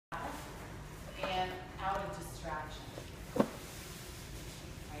out of distraction,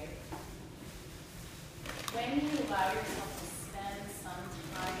 right? When you allow yourself to spend some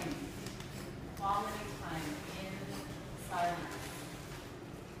time, quality time in silence,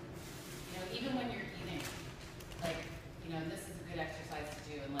 even when you're eating, like, and this is a good exercise to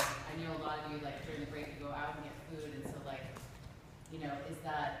do, and like, I know a lot of you, like, during the break, you go out and get food, and so like, is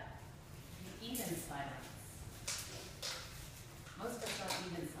that you eat in silence. Most of us don't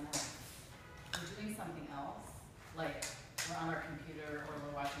eat in silence. We're doing something else, like we're on our computer, or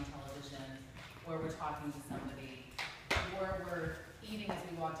we're watching television, or we're talking to somebody, or we're eating as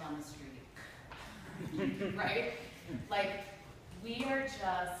we walk down the street, right? Like, we are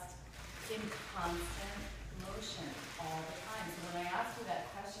just in constant motion all the time. So when I asked you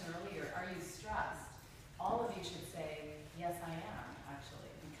that question earlier, are you stressed? All of you should say, yes, I am,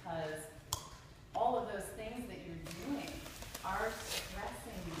 actually, because all of those things that you're doing are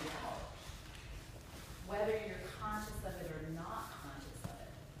stressing you out, whether you're conscious of it or not conscious of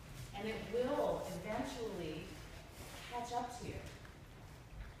it. And it will eventually catch up to you.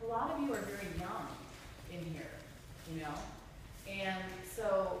 A lot of you are very young in here, and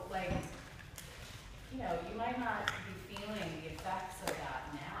so, like, you might not be feeling the effects of that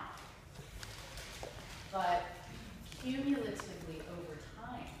now, but cumulatively over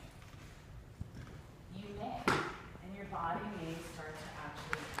time, you may, and your body may start to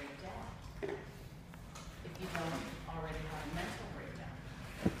actually break down, if you don't already have a mental breakdown,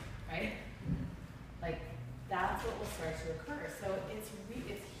 right? Like, that's what will start to occur. So it's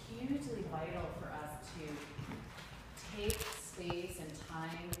hugely vital for us to take space and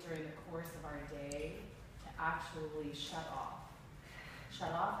time during the course of our day to actually shut off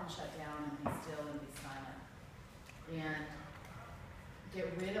and shut down and be still and be silent and get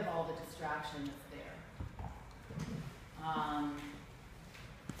rid of all the distraction that's there.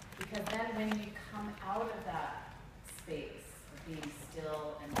 Because then when you come out of that space of being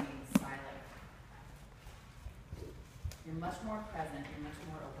still and being silent, you're much more present, you're much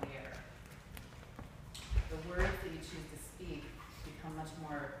more aware. The words that you choose to speak become much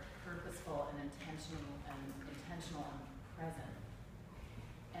more purposeful and intentional and present.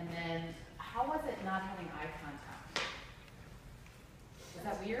 And then, how was it not having eye contact? Was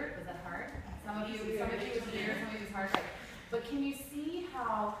that weird? Was that hard? Some of you it was weird, some of you it was hard. But can you see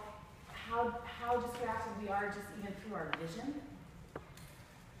how distracted we are just even through our vision?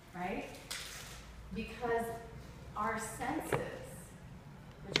 Right? Because our senses,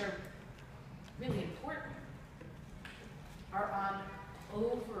 which are really important, are on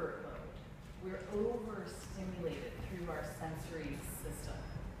overload. We're overstimulated through our sensory system.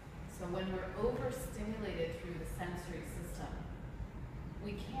 So when we're overstimulated through the sensory system,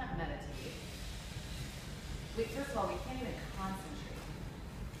 we can't meditate. First of all, we can't even concentrate.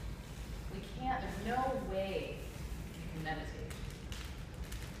 There's no way you can meditate.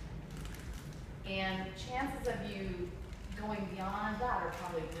 And chances of you going beyond that are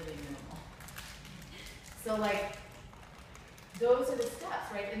probably really minimal. So like, those are the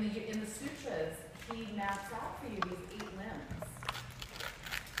steps, right? In the sutras, he maps out for you these 8 limbs.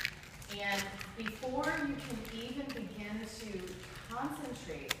 And before you can even begin to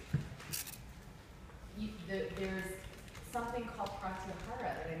concentrate, there's something called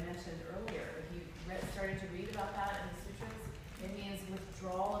pratyahara that I mentioned earlier. If you started to read about that in the sutras, it means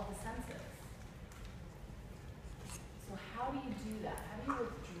withdrawal of the senses. So how do you do that? How do you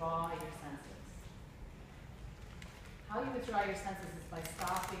withdraw your senses? How you withdraw your senses is by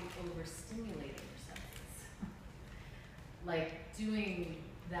stopping overstimulating your senses. Like doing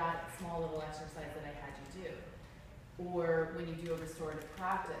that small little exercise that I had you do. Or when you do a restorative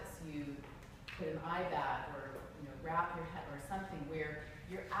practice, you put an eye bag or wrap your head or something where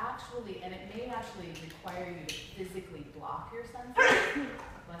you're actually, and it may actually require you to physically block your senses.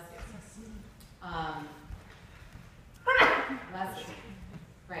 Bless you. Bless you.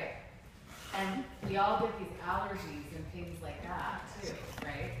 Right. And we all get these allergies and things like that too,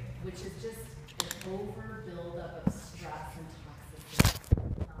 right? Which is just an over buildup of stress and toxicity.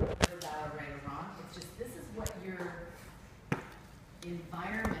 Not good, bad, or right or wrong. It's just, this is what your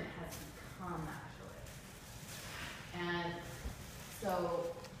environment has become, actually. And so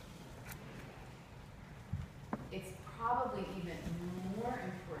it's probably even more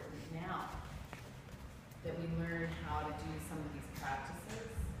important now that we learn how to do some of these practices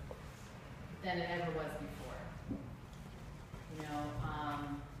than it ever was before.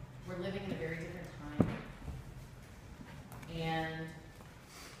 We're living in a very different time. And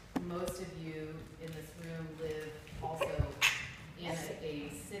most of you in this room live also in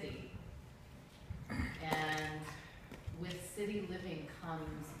a city. And with city living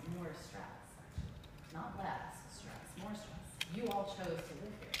comes more stress, actually. not less stress, more stress. You all chose to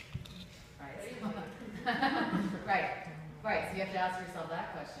live here, right? Right, right. So you have to ask yourself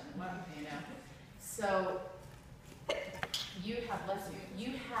that question. Well, you know, so you have less.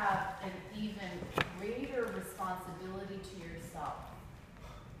 You have an even greater responsibility to yourself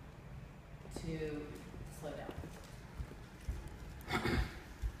to slow down.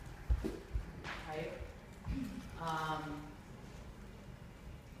 Right?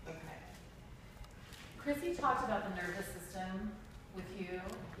 Okay. Chrissy talked about the nervous system with you.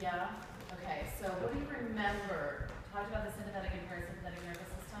 Yeah? Okay, so what do you remember? Talked about the sympathetic and parasympathetic nervous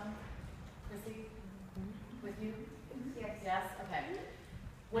system? Chrissy? With you? Yes. Yes? Okay.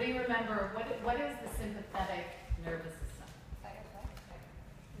 What do you remember? What is the sympathetic nervous system? Fight or flight.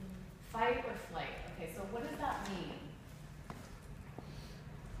 Fight or flight. Okay, so what does that mean?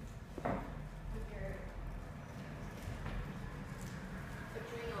 With your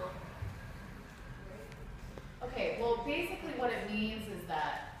adrenal. Right? Okay, well basically what it means is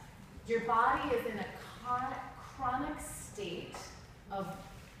that your body is in a chronic state of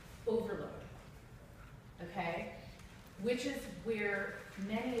overload. Okay? Which is where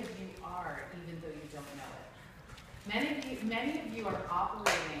many of you are, even though you don't know it. Many of you are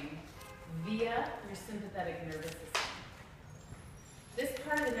operating via your sympathetic nervous system. This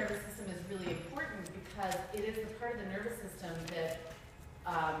part of the nervous system is really important because it is the part of the nervous system that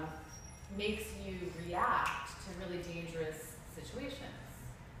makes you react to really dangerous situations,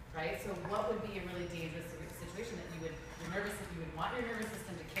 right? So what would be a really dangerous situation that you would want your nervous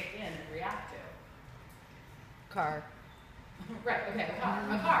system to kick in and react to? Car. Right, okay, a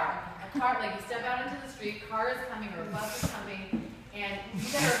car, like you step out into the street, car is coming or a bus is coming, and you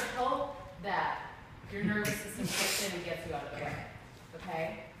better hope that your nervous system kicks in and gets you out of the way,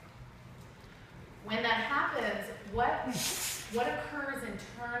 okay? When that happens, what occurs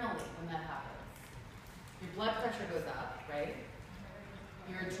internally when that happens? Your blood pressure goes up, right?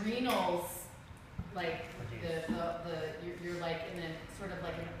 Your adrenals, like you're like in a sort of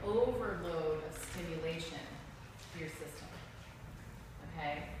like an overload of stimulation to your system.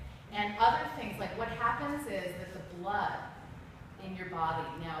 Okay? And other things, like what happens is that the blood in your body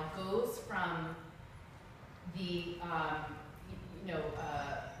now goes from the,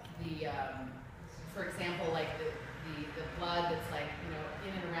 for example, like the blood that's like,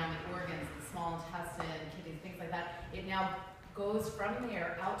 in and around the organs, the small intestine, kidneys, things like that, it now goes from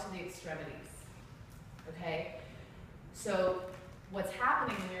there out to the extremities. Okay? So what's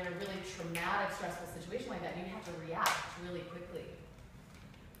happening when you're in a really traumatic, stressful situation like that, you have to react really quickly.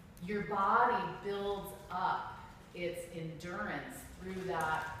 Your body builds up its endurance through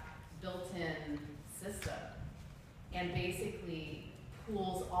that built-in system and basically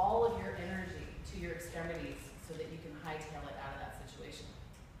pools all of your energy to your extremities so that you can hightail it out of that situation.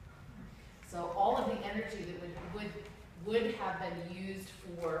 So all of the energy that would have been used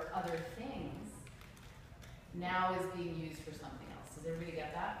for other things now is being used for something else. Does everybody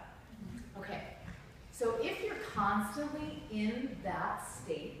get that? Okay. So if you're constantly in that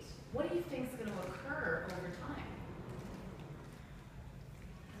state, what do you think is going to occur over time?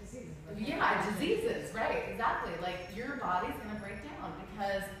 Diseases. Yeah, diseases, right, exactly. Like your body's going to break down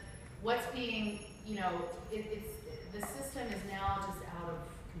because what's being, the system is now just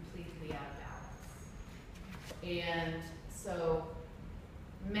completely out of balance. And so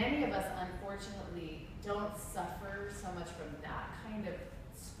many of us, unfortunately, don't suffer so much from that kind of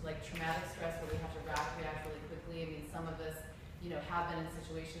like traumatic stress where we have to react really quickly. I mean, some of us, have been in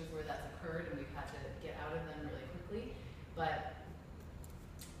situations where that's occurred and we've had to get out of them really quickly. But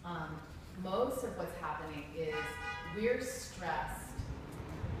most of what's happening is we're stressed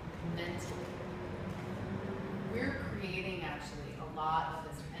mentally. We're creating actually a lot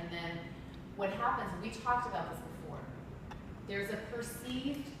of this. And then what happens, we talked about this before, there's a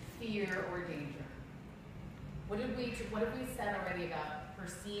perceived fear or danger. What have we said already about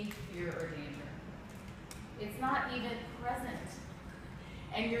perceived fear or danger? It's not even present.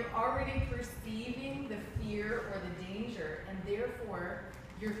 And you're already perceiving the fear or the danger, and therefore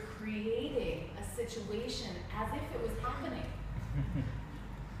you're creating a situation as if it was happening.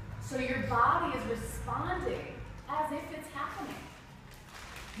 So your body is responding as if it's happening.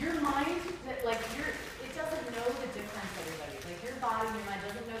 Your mind, it doesn't know the difference, everybody. Like your body, your mind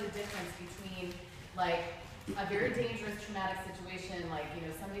doesn't know the difference between like a very dangerous traumatic situation, like,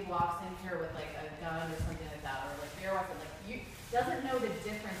 somebody walks in here with like a gun or something like that, or like bear weapon, doesn't know the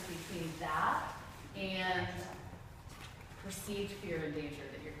difference between that and perceived fear and danger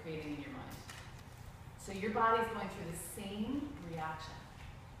that you're creating in your mind. So your body's going through the same reaction.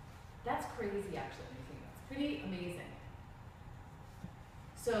 That's crazy, actually, when you think about it. It's pretty amazing.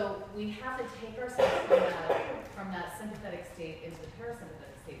 So we have to take ourselves from that sympathetic state into the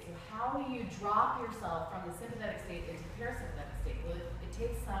parasympathetic state. So how do you drop yourself from the sympathetic state into the parasympathetic state? Well, it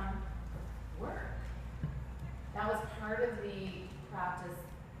takes some work. That was part of the practice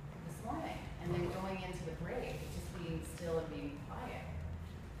this morning. And then going into the break, just being still and being quiet.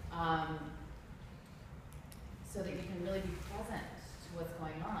 So that you can really be present to what's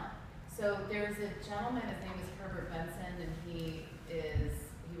going on. So there's a gentleman, his name is Herbert Benson, and he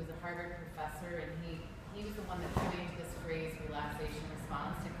was a Harvard professor, and he was the one that coined this phrase relaxation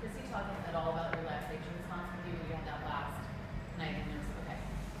response. Did Chrissy talk at all about relaxation response with you when you had that last night? Okay.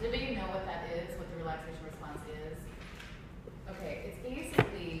 Does anybody know what that is, what the relaxation response is? Okay, it's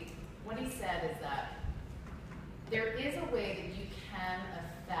basically, what he said is that there is a way that you can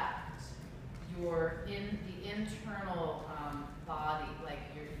affect the internal body, like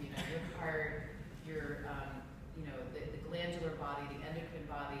your heart, the glandular body, the endocrine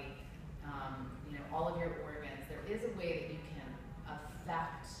body, all of your organs. There is a way that you can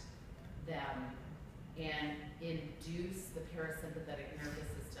affect them and induce the parasympathetic nervous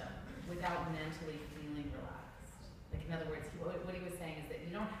system without mentally feeling relaxed. Like, in other words, what he was saying is that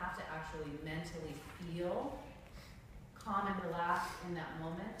you don't have to actually mentally feel calm and relaxed in that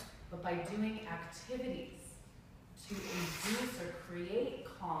moment, but by doing activities to induce or create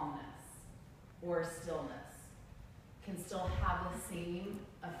calmness or stillness can still have the same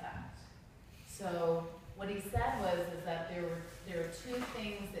effect. So what he said is that there are two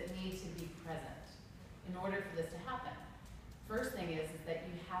things that need to be present in order for this to happen. First thing is that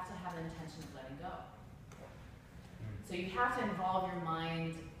you have to have an intention of letting go. So you have to involve your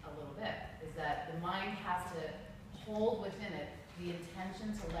mind a little bit, is that the mind has to hold within it the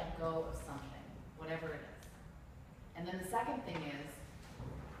intention to let go of something, whatever it is. And then the second thing is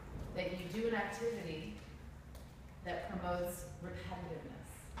that you do an activity that promotes repetitiveness,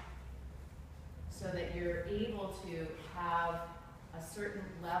 so that you're able to have a certain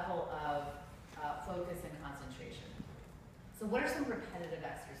level of focus and concentration. So what are some repetitive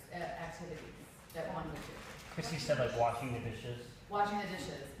activities that one would do? Chrissy said like washing the dishes. Washing the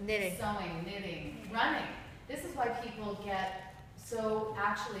dishes. Knitting. Sewing, knitting, running. This is why people get so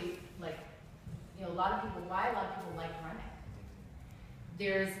actually, like, why a lot of people like running.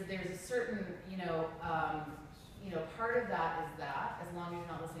 There's a certain, part of that is that, as long as you're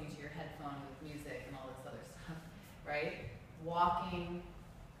not listening to your headphone with music and all this other stuff, right? Walking,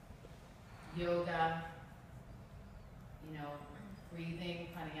 yoga, breathing,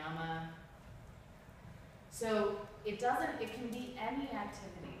 pranayama. So it can be any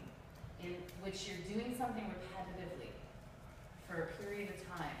activity in which you're doing something repetitively for a period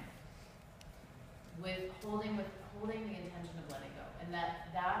of time with holding the intention of letting go. And that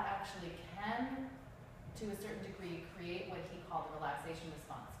actually can, to a certain degree, create what he called the relaxation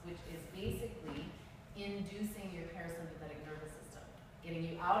response, which is basically inducing your parasympathetic nervous system, getting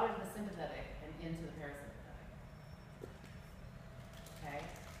you out of the sympathetic and into the parasympathetic. Okay?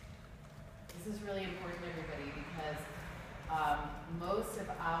 This is really important, everybody, because most of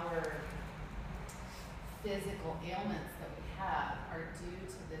our physical ailments that we have are due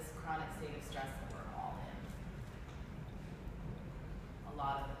to this chronic state of stress that we're all in. A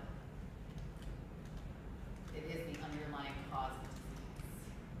lot of it. It is the underlying cause of disease.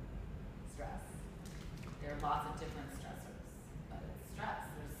 Stress. There are lots of different stressors, but it's stress.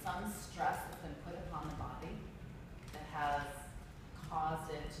 There's some stress that's been put upon the body that has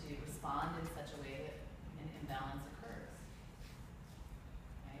caused it to respond in such a way that an imbalance occurs.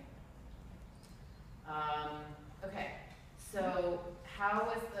 Right? Okay. So how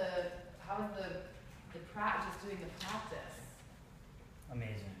was the just doing the practice?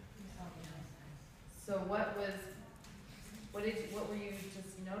 Amazing. So what were you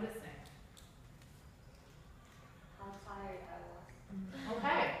just noticing? How tired I was.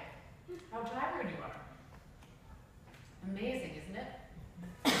 Okay. How tired you are. Amazing, isn't it?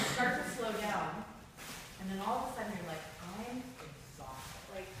 You start to slow down, and then all of a sudden you're like, I'm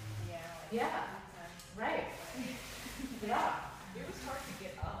exhausted. Yeah. Right. Yeah. It was hard to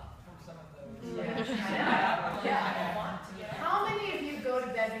get up from some of those. Yeah. I know. Yeah. I didn't want to. How many of you go to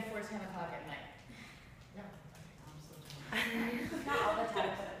bed before 10 o'clock at night? Not all the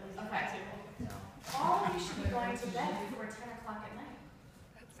time, but at least. Okay. All of you should be going to bed before 10 o'clock at night.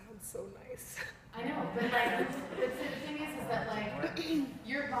 That sounds so nice. I know, but like, the thing is that like,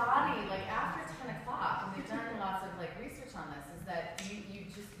 your body, like after 10 o'clock, and they've done lots of like research on this, is that you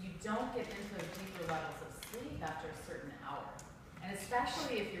don't get into deeper levels of sleep after a certain hour. And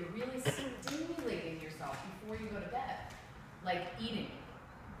especially if you're really stimulating yourself before you go to bed, like eating,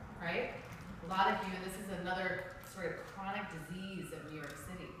 right? A lot of you, and this is another sort of chronic disease of New York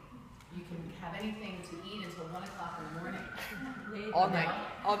City. You can have anything to eat until 1 o'clock in the morning. All night.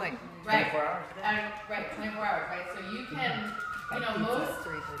 All night. Right. 24 hours a day. Right, 24 hours, right? So you can, you know, most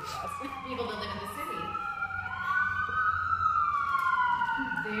people that live in the city,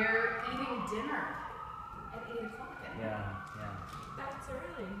 they're eating dinner at 8 o'clock at night. Yeah. That's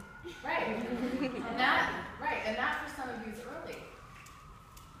early. Right. And that for some of you is early.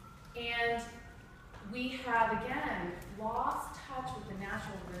 And we have, again, lost touch with the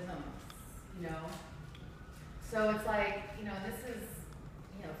natural rhythms, you know? So it's like, you know, this is,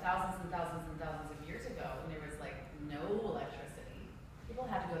 you know, thousands and thousands and thousands of years ago when there was like no electricity. People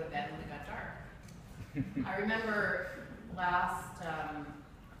had to go to bed when it got dark. I remember last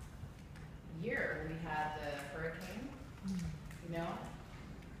year when we had the hurricane, you know?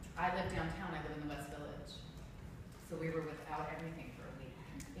 I live downtown, I live in the West Village. So we were without everything for a week.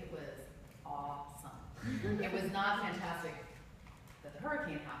 It was awesome. It was not fantastic that the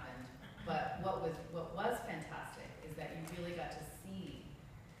hurricane happened, but what was fantastic is that you really got to see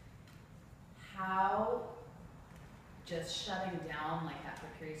how just shutting down like that for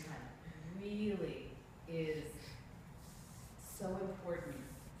a period of time really is so important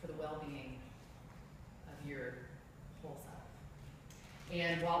for the well-being of your whole self.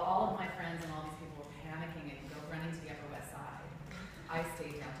 And while all of my friends and all these people were panicking and running to the Upper West Side, I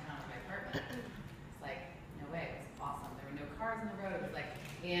stayed downtown in my apartment. It's like, no way, it was awesome. There were no cars on the road. It was like,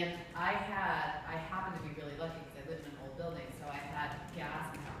 and I happened to be really lucky because I lived in an old building, so I had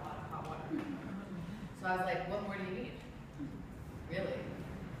gas and hot water. So I was like, what more do you need? Really,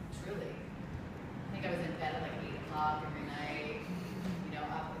 truly. I think I was in bed at like 8 o'clock every night, you know,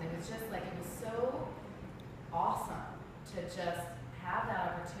 up, and it was just like, it was so awesome to just have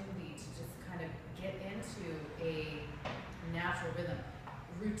that opportunity to just kind of get into a natural rhythm.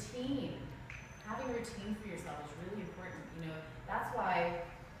 Routine. Having routine for yourself is really important. You know, that's why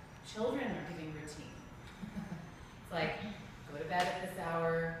children are giving routine. It's like, go to bed at this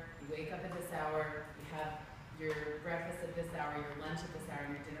hour, you wake up at this hour, you have your breakfast at this hour, your lunch at this hour,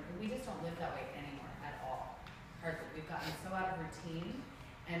 and your dinner. But we just don't live that way anymore at all. Hardly. We've gotten so out of routine,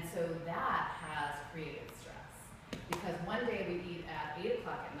 and so that has created stress. Because one day we eat at 8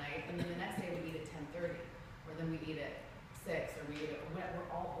 o'clock at night, and then the next day we eat at 10:30, or then we eat at 6, or we eat at, we're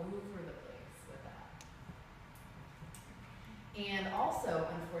all over the place with that. And also,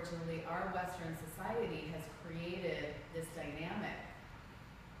 unfortunately, our Western society has created this dynamic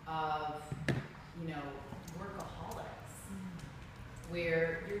of, you know, workaholics,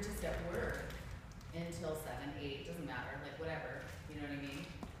 where you're just at work until 7, 8, doesn't matter, like whatever, you know what I mean?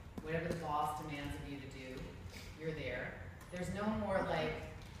 Whatever the boss demands of you to do, you're there. There's no more like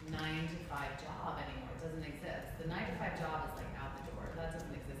 9 to 5 job anymore. It doesn't exist. The 9 to 5 job is like out the door. That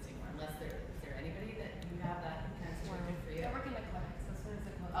doesn't exist anymore. Unless is there anybody that you have that kind of situation for you? I work in the clinics, as soon as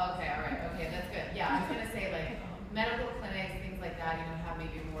the clinic. Okay, all right. Okay, that's good. Yeah, I was gonna say like medical clinics, things like that. You know, have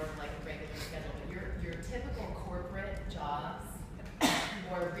maybe more of like a regular schedule. But your typical corporate jobs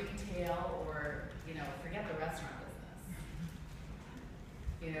or retail or you know, forget the restaurant business.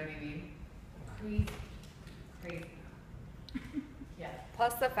 You know what I mean? Crazy. Yeah.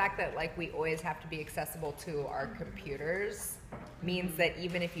 Plus the fact that like we always have to be accessible to our computers means that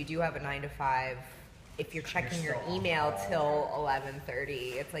even if you do have a 9 to 5, if you're checking your still on email call. till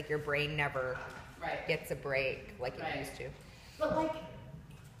 11:30, it's like your brain never Right. gets a break like it Right. used to. But like,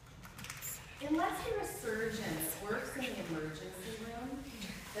 unless you're a surgeon that works in the emergency room,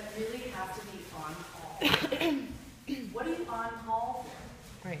 that really has to be on call. What are you on call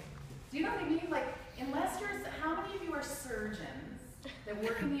for? Right. Do you know what I mean? Like, unless you're, how many of you are surgeons that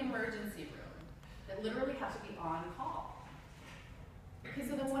work in the emergency room that literally have to be on call? Okay,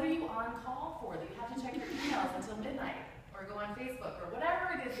 so then what are you on call for? That you have to check your emails until midnight, or go on Facebook, or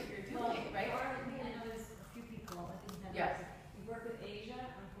whatever it is that you're doing, right? Or, I know there's a few people, I think that Yes. you work with Asia,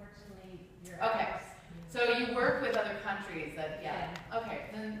 unfortunately, you're. Okay. So you work with other countries that, yeah, okay,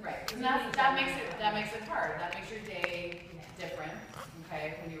 then, right, and that makes it hard, that makes your day different,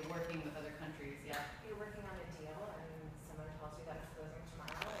 okay, when you're working with other countries, yeah. You're working on a deal and someone tells you that it's closing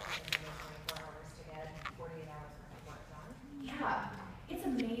tomorrow and it's only 24 hours to get 48 hours worth of work done. Yeah, it's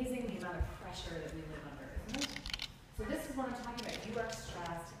amazing the amount of pressure that we live under, isn't it? So this is what I'm talking about, you are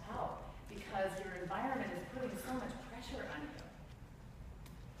stressed out because your environment is putting so much pressure on you.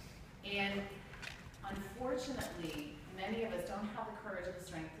 And unfortunately, many of us don't have the courage or the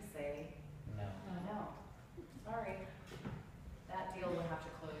strength to say, No. no, sorry, that deal will have to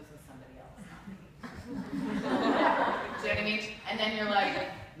close with somebody else, not me. Do you know what I mean? And then you're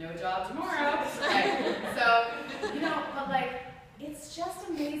like, no job tomorrow. Right. So, you know, but like, it's just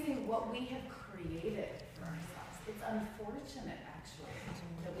amazing what we have created for ourselves. unfortunate, actually,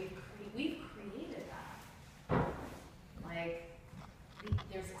 that we've created that. Like,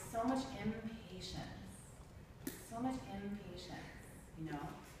 there's so much impatience, you know?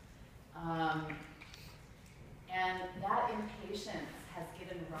 And that impatience has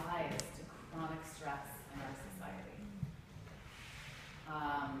given rise to chronic stress in our society.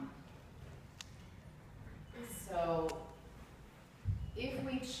 So, if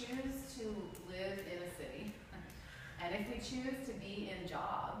we choose to live in a city, and if we choose to be in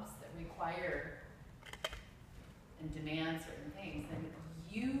jobs that require and demand certain things, then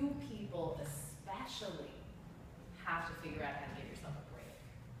you people especially have to figure out how to give yourself a break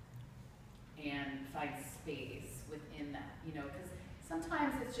and find space within that, you know, because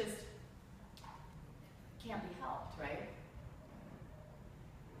sometimes it's just can't be helped, right?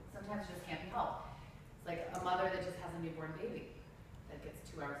 Sometimes it just can't be helped. It's like a mother that just has a newborn baby that gets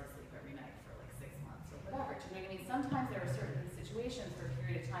 2 hours of sleep every night for like 6 months or whatever. Do you know what I mean? Sometimes there are certain situations for a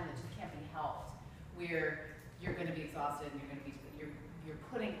period of time that just can't be helped, where you're going to be exhausted and you're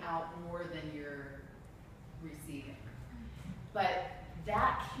putting out more than you're receiving. But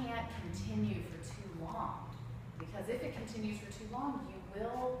that can't continue for too long, because if it continues for too long, you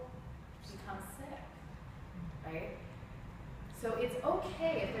will become sick, right? So it's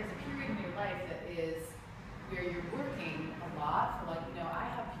okay if there's a period in your life that is where you're working a lot. For like, you know, I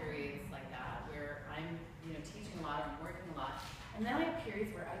have periods like that where I'm, you know, teaching a lot, I'm working a lot, and then I have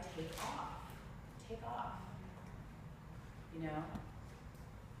periods where I take off, you know?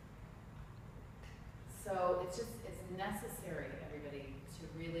 So it's necessary, everybody, to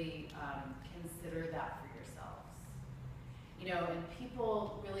really consider that for yourselves. You know, and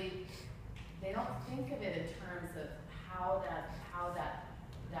people really, they don't think of it in terms of how that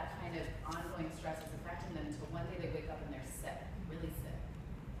kind of ongoing stress is affecting them until one day they wake up and they're sick, really sick.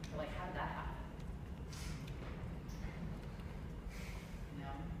 They're like, how did that happen? You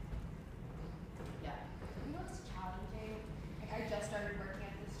know? Yeah. You know what's challenging? Like, I just started working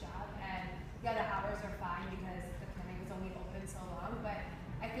at this job, and yeah, the hours are fine because the clinic was only open so long, but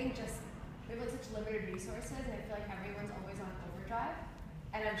I think just we have such limited resources, and I feel like everyone's always on overdrive.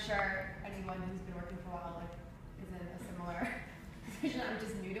 And I'm sure anyone who's been working for a while like is in a similar position. I'm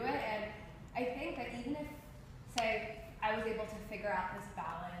just new to it, and I think that even if, say, I was able to figure out this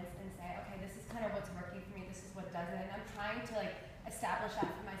balance and say, okay, this is kind of what's working for me, this is what doesn't, and I'm trying to like establish that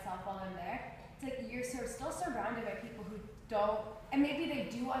for myself while I'm there. It's like you're still surrounded by people who don't, and maybe they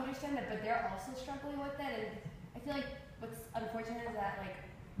do understand it, but they're also struggling with it. And I feel like what's unfortunate is that like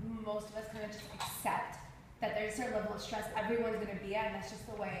most of us kind of just accept that there's a certain level of stress everyone's going to be at, and that's just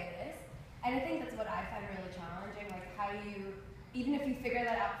the way it is. And I think that's what I find really challenging. Like, how do you, even if you figure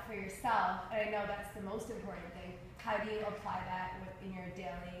that out for yourself, and I know that's the most important thing, how do you apply that in your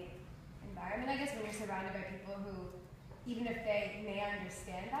daily environment? I guess when you're surrounded by people who, even if they may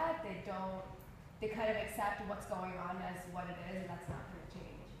understand that, they kind of accept what's going on as what it is, and that's not going to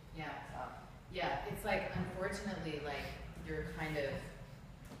change. Yeah. Yeah, it's like, unfortunately, like, you're kind of,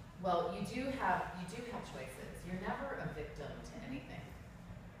 well, you do have choices. You're never a victim to anything.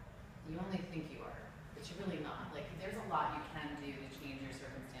 You only think you are, but you're really not. Like, there's a lot you can do to change your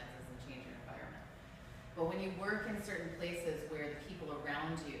circumstances and change your environment. But when you work in certain places where the people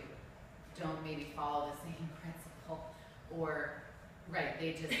around you don't maybe follow the same principle, or, right,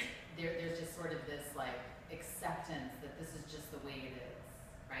 there's just sort of this, like, acceptance that this is just the way it is,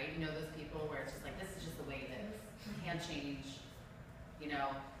 right? You know those people where it's just like, this is just the way it is. Can't change, you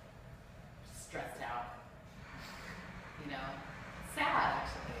know, stressed out, you know, sad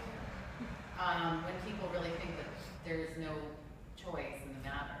actually. When people really think that there's no choice in the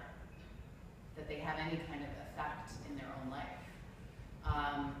matter, that they have any kind of effect in their own life.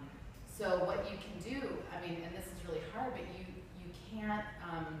 So what you can do, I mean, and this is really hard, but you can't,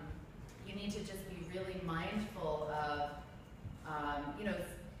 you need to just be really mindful of, you know,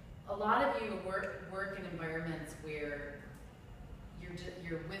 a lot of you work in environments where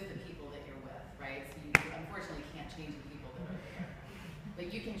you're with the people that you're with, right? So you unfortunately can't change the people that are there.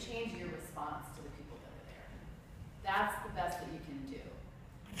 But you can change your response to the people that are there. That's the best that you can do,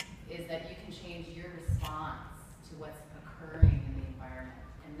 is that you can change your response to what's occurring in the environment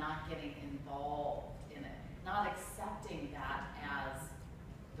and not getting involved in it, not accepting that as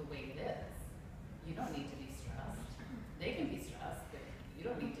the way it is. You don't need to be stressed. They can be stressed, but you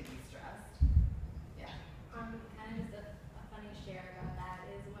don't need to be stressed. Yeah. Kind of just a funny share about that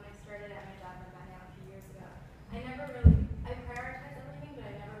is when I started at my job in Banana a few years ago, I prioritized everything, but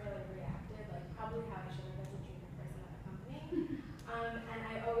I never really reacted, like probably how I should have as a junior person at the company. And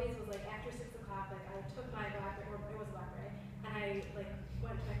I always was like, after 6 o'clock, like I took my BlackBerry, or it was BlackBerry, and I like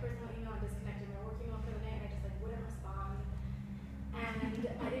went to my personal email and disconnected my work email for the day, and I just like wouldn't respond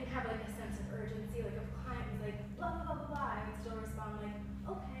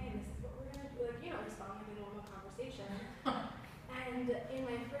And in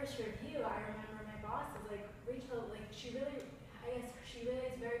my first review, I remember my boss was like, Rachel, like she really is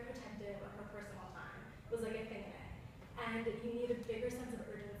very protective of her personal time. Was like a thing in it. And you need a bigger sense of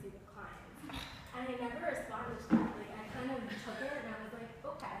urgency with clients. And I never responded to that. Like I kind of took it and I was like,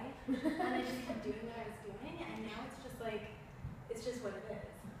 okay. And I just kept doing what I was doing, and now it's just what it is.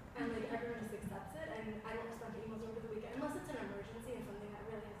 And like everyone just accepts it, and I don't respond to emails over the weekend unless it's an emergency and something that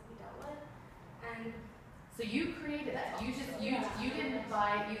really has to be dealt with. And So you created that. You didn't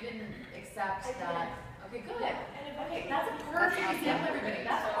accept I that. Okay, good. Yeah, and Okay, that's a perfect example, everybody.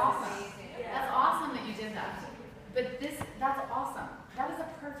 That's awesome. Yeah. That's awesome that you did that. But that's awesome. That is a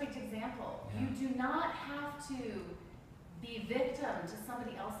perfect example. You do not have to be victim to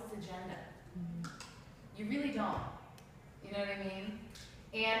somebody else's agenda. You really don't. You know what I mean?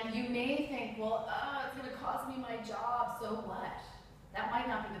 And you may think, well, it's going to cost me my job, so what? That might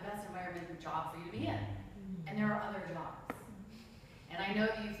not be the best environment or job for you to be in. And there are other jobs. And I know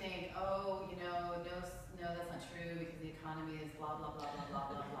that you think, oh, no, that's not true because the economy is blah, blah, blah, blah, blah,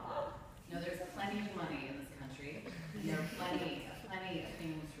 blah, blah. No, there's plenty of money in this country. And there are plenty of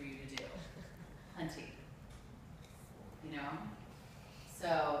things for you to do. Plenty. You know?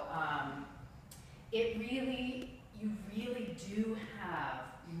 So, you really do have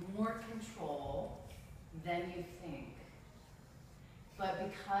more control than you think.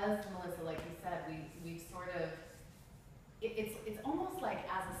 But because, Melissa, like you said, we've sort of, it's almost like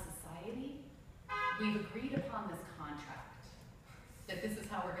as a society, we've agreed upon this contract that this is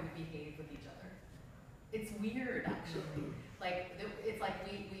how we're going to behave with each other. It's weird, actually. Like, it's like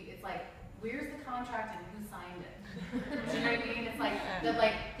it's like, where's the contract and who signed it? Do you know what I mean? It's like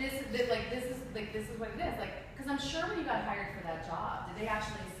this is what it is. Like, because I'm sure when you got hired for that job, did they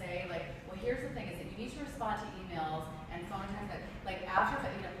actually say like, well, here's the thing is that you need to respond to emails and phone times like after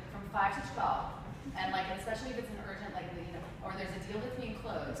from 5 to 12, and like especially if it's an urgent or there's a deal that's being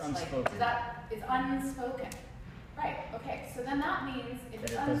closed. It's unspoken. Like it's unspoken. Right. Okay. So then that means if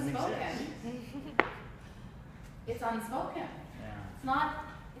it's unspoken, it's unspoken. Yeah.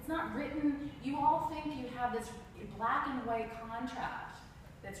 It's not written. You all think you have this black and white contract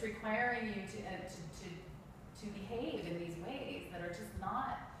that's requiring you to behave in these ways that are just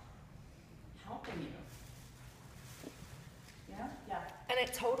not helping you. Yeah. And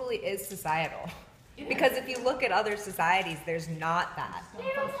it totally is societal. It Because is. if you look at other societies, there's not that.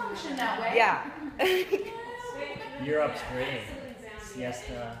 They don't function that way. Yeah. Europe's great.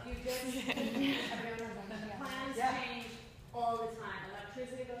 Siesta. You just, plans Yeah. change all the time.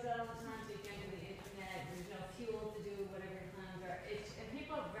 Electricity goes out all the time, so you can't do the internet. There's no fuel to do whatever your plans are. And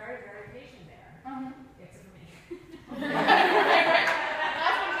people are very, very patient there. Except for me. That's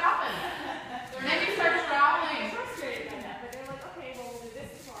what happens. Then you start traveling. I'm frustrated by that, but they're like, okay, well, we'll do this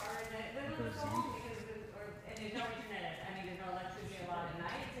tomorrow, and then we'll go home because and there's no internet. I mean, there's no electricity a lot at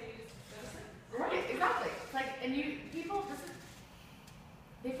night, so you just go to sleep. Right, exactly. Like, and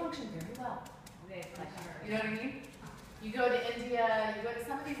they function very well. They function very You know what I mean? You go to India, you go to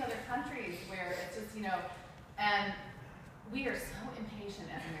some of these other countries where it's just, and we are so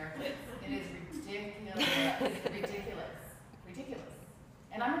impatient as Americans. It is ridiculous.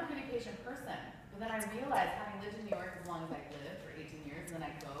 And I'm a pretty patient person, but then I realized, having lived in New York as long as I've lived, for 18 years, and then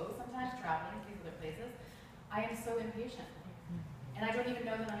I go sometimes traveling to these other places, I am so impatient. And I don't even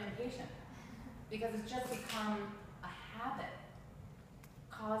know that I'm impatient, because it's just become a habit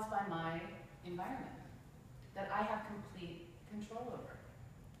caused by my environment that I have complete control over.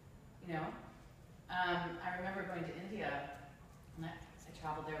 I remember going to India, and I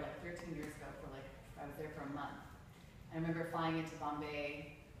traveled there like 13 years ago I was there for a month. I remember flying into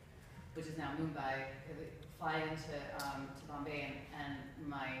Bombay, which is now Mumbai, fly into to Bombay, and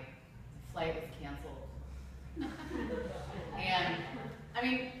my flight was canceled. And I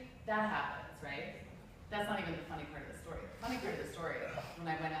mean, that happens, right? That's not even the funny part of the story. The funny part of the story is when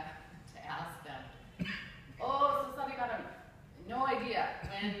I went out to ask them, oh, so somebody got no idea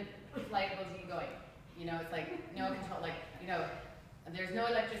when the flight was going. It's like no control, there's no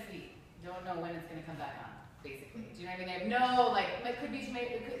electricity. Don't know when it's going to come back on, basically. Do you know what I mean? They have no, it could be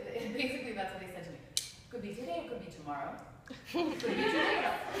today, basically that's what they said to me. Could be today, it could be tomorrow. Could be today.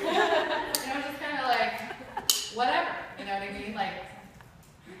 Just kind of like, whatever. You know what I mean? Like,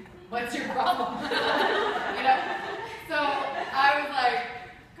 what's your problem? So I was like,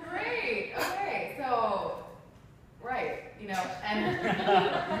 great, okay, so, right, and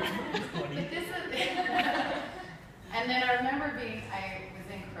but this is, and then I remember I was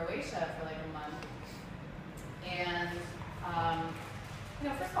in Croatia for like a month, and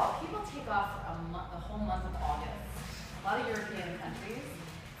first of all, people take off the whole month of August. A lot of European countries,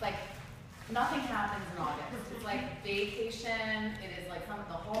 it's like nothing happens in August. It's like vacation. It is like the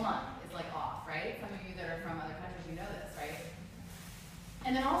whole month is like off, right? Some of you that are from other countries, you know this, right?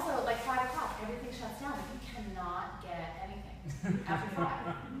 And then also, like 5 o'clock, everything shuts down. You cannot get anything after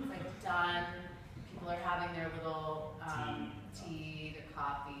 5. It's like done. People are having their little tea, their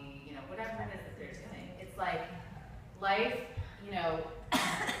coffee, you know, whatever it is that they're doing. It's like life, you know,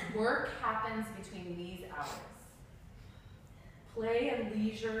 work happens between these hours. Play and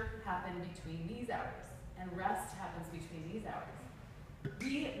leisure happen between these hours. And rest happens between these hours.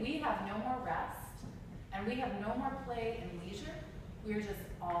 We have no more rest, and we have no more play and leisure. We're just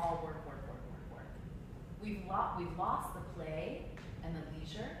all work. We've lost the play and the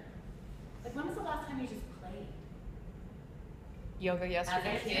leisure. Like, when was the last time you just played? Yoga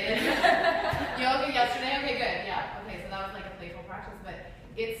yesterday. As a kid. Yoga yesterday? Okay, good. Yeah. Okay, so that was like a playful practice. But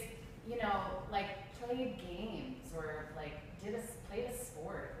it's, you know, like played games or like played a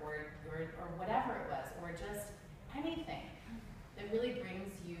sport or whatever it was, or just anything that really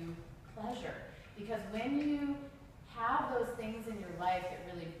brings you pleasure. Because when you have those things in your life that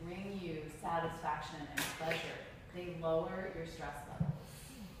really bring you satisfaction and pleasure, they lower your stress levels.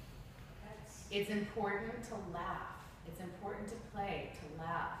 It's important to laugh. It's important to play, to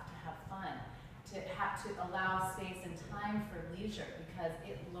laugh, to have fun, to allow space and time for leisure, because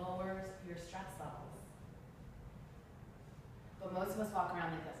it lowers your stress levels. But most of us walk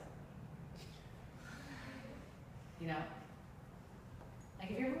around like this. You know? Like,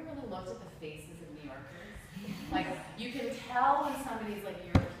 have you ever really looked at the faces of New Yorkers? Like, you can tell when somebody's like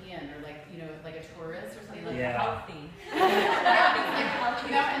European or like, you know, like a tourist or something, like healthy.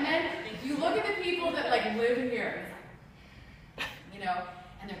 You know, and then you look at the people that like live here, and it's like, you know,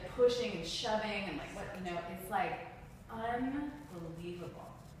 and they're pushing and shoving and like what, you know, it's like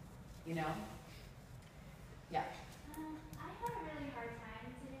unbelievable, you know? Yeah. I had a really hard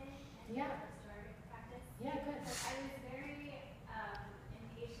time today in Yeah. restorative practice. Yeah, good. Because I was very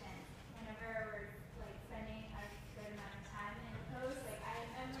impatient whenever we're like spending a good amount of time in a pose. Like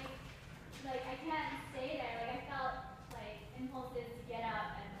I'm like I can't stay there. Like I felt like impulses to get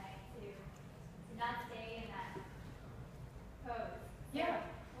up and like to not stay in that pose. Yeah.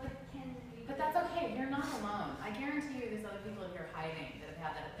 What can we But do? that's okay. You're not alone. I guarantee you, there's other people in here hiding that have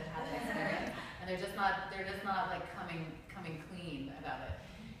had that experience, and they're just not like coming clean about it.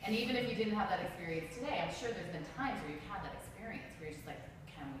 And even if you didn't have that experience today, I'm sure there's been times where you've had that experience where you're just like,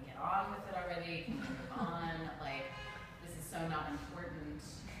 can we get on with it already? Can we move on? Like, this is so not important.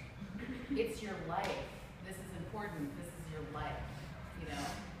 It's your life. This is important. This is your life. You know,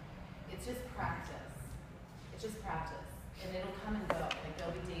 it's just practice. It's just practice. And it'll come and go. Like,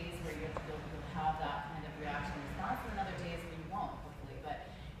 there'll be days where you'll have that kind of reaction. There's not some other days where you won't, hopefully, but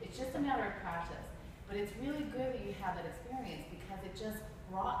it's just a matter of practice. But it's really good that you have that experience, because it just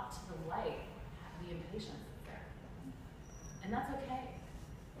brought to the light the impatience that's there. And that's okay.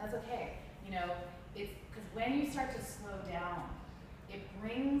 That's okay. You know, it's because when you start to slow down, it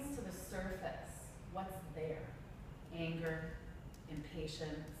brings to the surface what's there. Anger,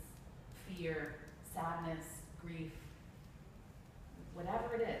 impatience, fear, sadness, grief.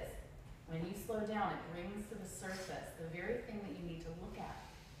 Whatever it is, when you slow down, it brings to the surface the very thing that you need to look at.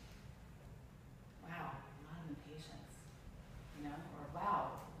 Wow, a lot of impatience, you know, or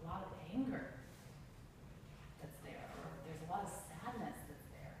wow, a lot of anger that's there, or there's a lot of sadness that's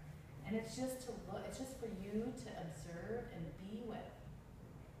there. And it's just to look, it's just for you to observe and be with,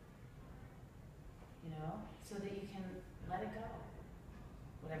 you know, so that you can let it go,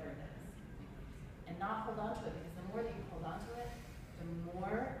 whatever it is, and not hold on to it, because the more that you hold on to it, the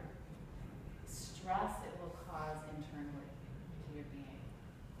more stress it will cause internally to your being.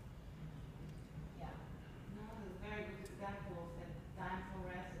 Yeah. No, it's a very good example of the time for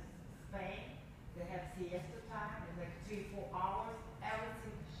rest is Spain. They have siesta time. It's like 3-4 hours.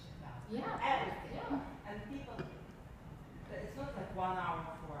 Everything shut down. Yeah. Everything. Yeah. And people, it's not like 1 hour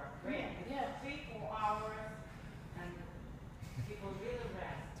for a break. It's Yeah. 3-4 hours, and people really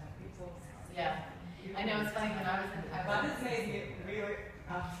rest. And people. Yeah. I know, it's funny when I was in. But this made me really.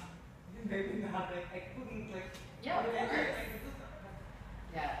 Maybe not. Like, I couldn't like. Yeah, of course. Like,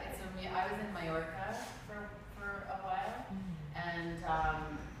 Yeah, it's I was in Mallorca for a while, and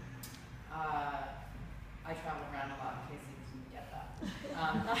I traveled around a lot, in case you didn't get that.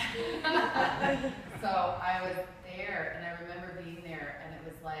 So I was there, and I remember being there, and it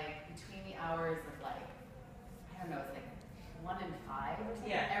was like between the hours of like, I don't know, it's like 1 and 5 or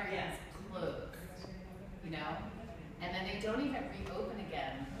something. Yeah, Everything's closed, you know, and then they don't even reopen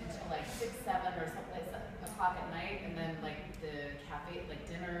again until like 6, 7 or something like o'clock at night, and then like the cafe, like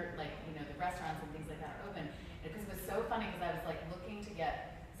dinner, like, you know, the restaurants and things like that are open. Because it was so funny, because I was like looking to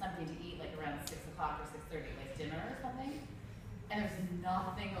get something to eat like around 6 o'clock or 6:30, like dinner or something, and there's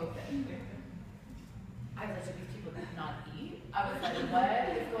nothing open. I was like, do these people not eat? I was like, what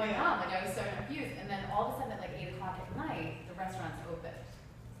is going on? Like, I was so confused. And then all of a sudden at like 8 o'clock at night, the restaurant's open.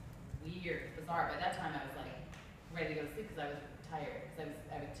 Weird, bizarre. By that time I was like ready to go to sleep because I was tired, because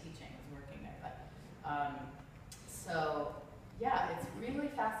I was teaching, I was working there. But, so yeah, it's really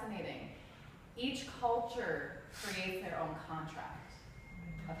fascinating. Each culture creates their own contract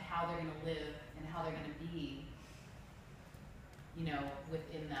of how they're going to live and how they're going to be, you know,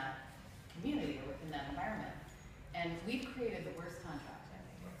 within that community or within that environment. And we've created the worst contract, I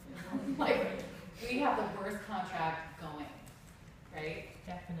think. Like, we have the worst contract going, right?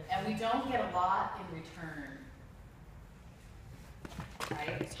 Definitely. And we don't get a lot in return,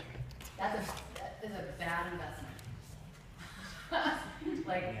 right? That is a bad investment.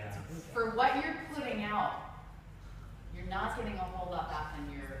 Like, Yeah. for what you're putting out, you're not getting a whole lot back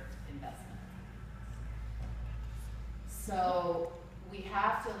on your investment. So we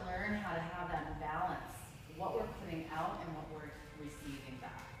have to learn how to have that balance, what we're putting out and what we're receiving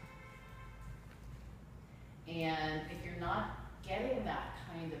back. And if you're not getting that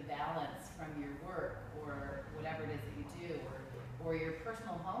kind of balance from your work or whatever it is that you do, or your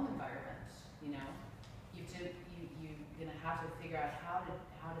personal home environment, you know, you're gonna have to figure out how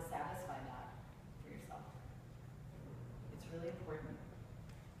to satisfy that for yourself. It's really important.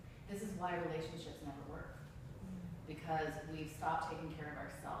 This is why relationships never work, because we've stopped taking care of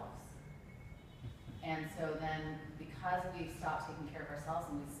ourselves. And so then, because we've stopped taking care of ourselves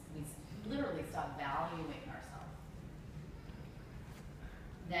and we literally stopped valuing ourselves,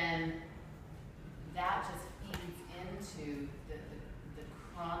 then that just feeds into the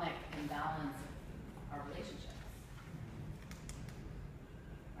chronic imbalance of our relationships.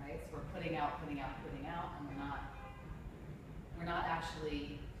 Right? So we're putting out, and we're not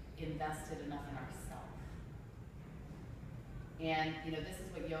actually invested enough in ourselves. And you know, this is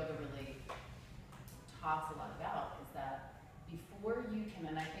what yoga really talks a lot about, is that before you can,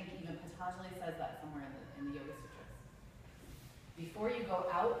 and I think even Patanjali says that somewhere in the Yoga Sutras, before you go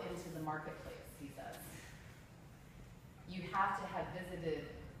out into the marketplace, he says, you have to have visited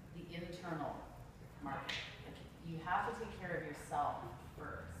the internal market. Like, you have to take care of yourself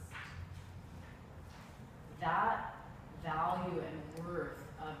first. That value and worth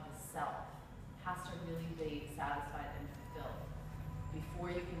of the self has to really be satisfied and fulfilled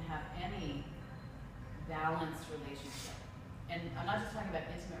before you can have any balanced relationship. And I'm not just talking about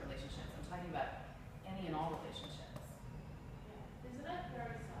intimate relationships, I'm talking about any and all relationships. Isn't it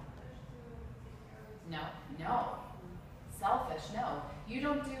very selfish to take care of yourself? No. Selfish, no. You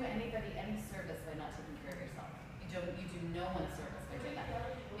don't do anybody any service by not taking care of yourself. You do no one service by doing that.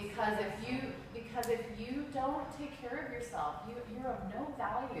 Because if you don't take care of yourself, you're of no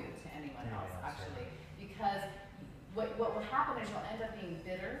value to anyone else, actually. Because what will happen is you'll end up being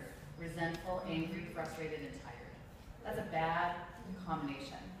bitter, resentful, angry, frustrated, and tired. That's a bad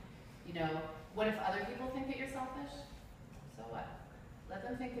combination. You know, what if other people think that you're selfish? So what? Let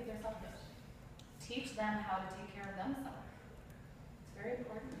them think that they're selfish. Teach them how to take care of themselves. It's very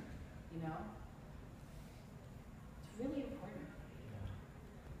important, you know? It's really important.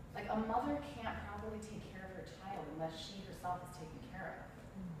 Like, a mother can't properly take care of her child unless she herself is taken care of.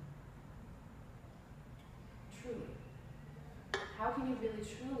 Truly. How can you really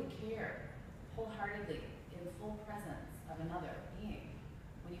truly care wholeheartedly in full presence of another being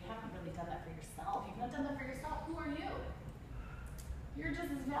when you haven't really done that for yourself? You've not done that for yourself. Who are you? You're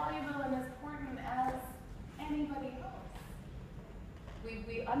just as valuable and as important as anybody else.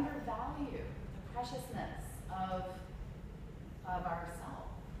 We undervalue the preciousness of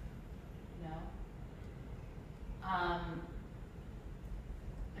ourselves, you know?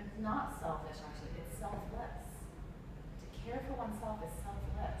 It's not selfish, actually. It's selfless. To care for oneself is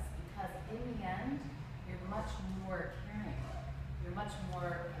selfless, because in the end, you're much more caring. You're much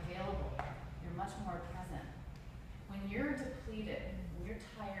more available. You're much more present. When you're depleted, when you're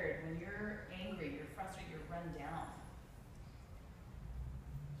tired, when you're angry, you're frustrated, you're run down,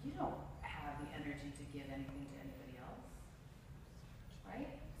 you don't have the energy to give anything to anybody else, right?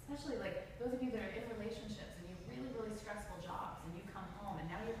 Especially like those of you that are in relationships and you have really, really stressful jobs and you come home and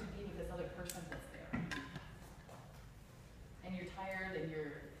now you have to be with this other person that's there. And you're tired and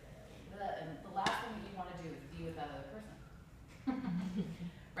and the last thing that you want to do is be with that other person.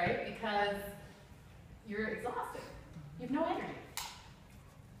 Right? Because you're exhausted. You have no energy.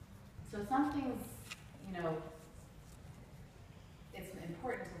 So some things, you know, it's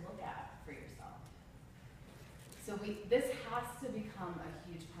important to look at for yourself. So this has to become a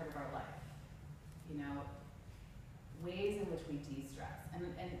huge part of our life. You know, ways in which we de-stress. And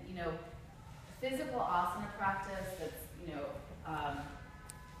you know, physical asana practice that's,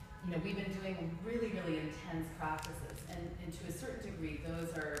 we've been doing really, really intense practices, and to a certain degree, those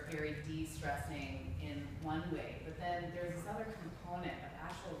are very de-stressing in one way, but then there's this other component of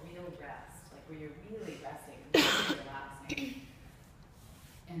actual real rest, like where you're really resting, really relaxing,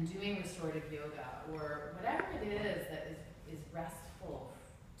 and doing restorative yoga, or whatever it is that is restful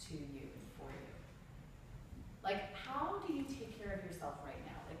to you and for you. Like, how do you take care of yourself right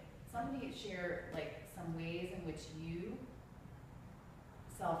now? Like, somebody share, like, some ways in which you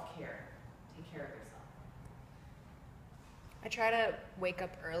self-care, take care of yourself. I try to wake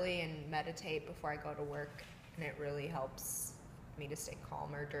up early and meditate before I go to work, and it really helps me to stay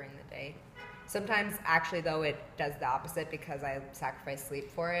calmer during the day. Sometimes, actually, though, it does the opposite because I sacrifice sleep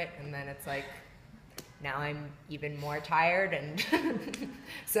for it, and then it's like, now I'm even more tired, and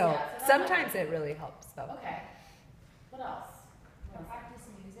so sometimes it really helps, though. Okay. What else? I practice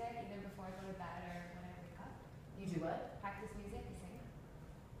music either before I go to bed or when I wake up. You do what? Practice music, I sing.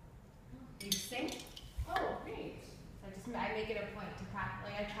 You sing? Oh, great. So I make it a point to practice.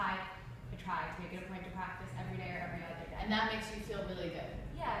 Like I try to make it a point to practice every day or every other day. And that makes you feel really good.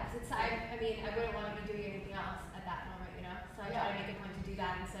 Yeah, because I mean, I wouldn't want to be doing anything else at that moment, you know. So I try to make a point to do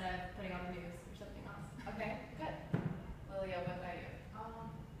that instead of putting on the news or something else. Okay, good. Lilia, what about you?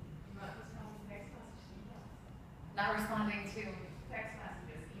 Not responding to Not responding to emails. Text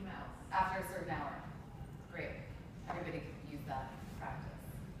messages, emails. after a certain hour. Great. Everybody could use that practice.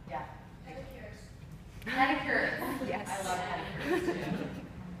 Yeah. Pedicures. Pedicures. Yes. I love pedicures too.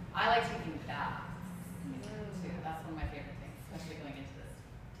 I like taking baths too. That's one of my favorite things, especially going into this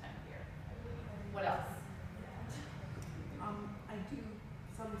time of year. What else? I do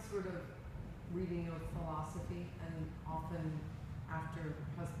some sort of reading of philosophy, and often after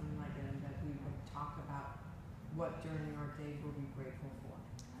husband and I get in bed, we would talk about what during our day we'll be grateful for.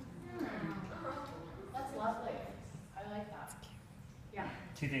 That's lovely. I like that. Yeah.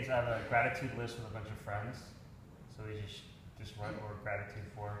 Two things. I have a gratitude list with a bunch of friends. So we just write what we're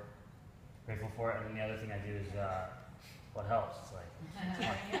grateful for. And then the other thing I do is what helps. It's like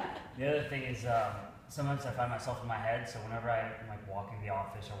the other thing is sometimes I find myself in my head. So whenever I'm like walking the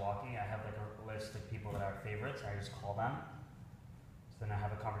office or walking, I have like a list of people that are favorites. I just call them. So then I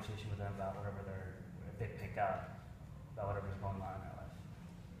have a conversation with them about whatever if they pick up about whatever's going on in their life.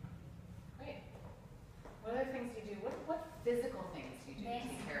 Great. What other things do you do? What physical things do you do to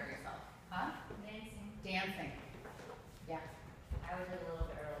take care of yourself? Huh? Dancing. Dancing. Yeah. I would do a little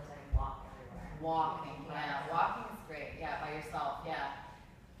bit early so I can walk everywhere. Walking. Yeah. Walking is great. Yeah, by yourself. Yeah.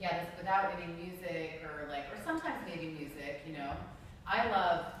 Yeah, this, without any music or sometimes maybe music, you know. I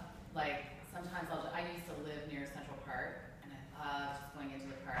love, sometimes I used to live near Central Park, and I love just going into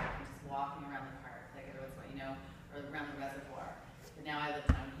the park and just walking around the park, like everyone's going, you know, or around the reservoir. But now I live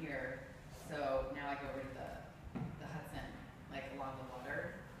down here, so now I go over to the Hudson, along the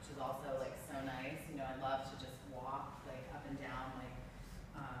water, which is also, so nice. You know, I love to just walk, up and down,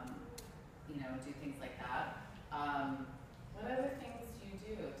 do things like that. What other things do you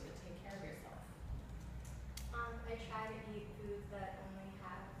do to take care of yourself? I try to eat foods that only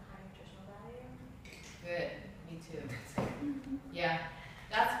have high nutritional value. Good. Me too. Yeah.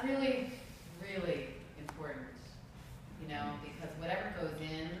 That's really, really important, because whatever goes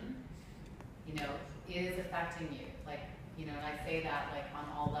in, is affecting you. And I say that, on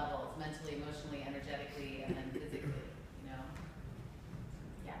all levels, mentally, emotionally, energetically, and then physically,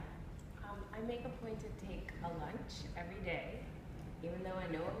 Yeah. I make a point to take a lunch every day, even though I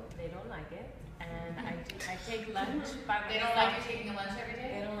know they don't like it. And I take lunch by myself. They don't like you taking a lunch every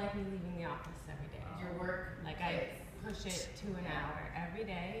day? They don't like me leaving the office every day. Your work? I push it to an hour every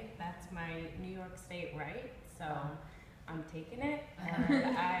day. That's my New York State right. So I'm taking it,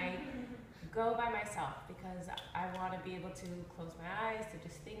 and I go by myself because I want to be able to close my eyes, to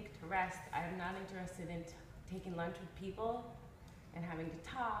just think, to rest. I'm not interested in taking lunch with people and having to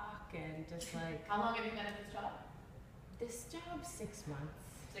talk and just How long have you been at this job? This job, 6 months.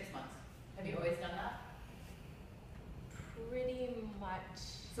 6 months. Have you always done that? Pretty much.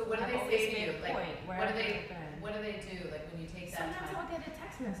 So what do I've they always say to made you? a point What do they been. do? When you take that Sometimes time? I'll get a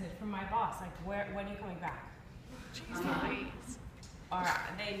text message from my boss, when are you coming back? Or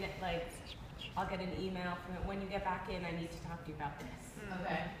I'll get an email from it, when you get back in, I need to talk to you about this.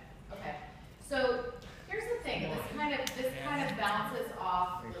 Okay. So here's the thing, this kind of bounces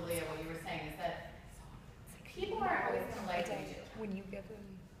off really of what you were saying, is that people aren't always gonna like what you do. When you give them,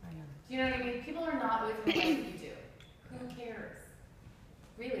 I know. Do you know what I mean? People are not always gonna like what you do. Who cares?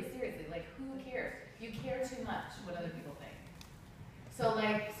 Really, seriously, who cares? You care too much what other people think. So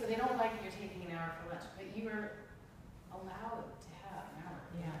they don't like you're taking an hour for lunch, but allowed to have an hour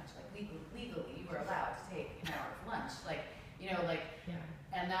for Yeah. lunch. Like legally, you were allowed to take an hour for lunch. Like, you know, like, Yeah.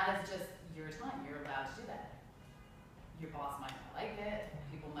 and that is just your time. You're allowed to do that. Your boss might not like it.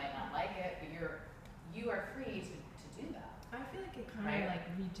 People might not like it, but you are free to do that. I feel like it kind Right. of like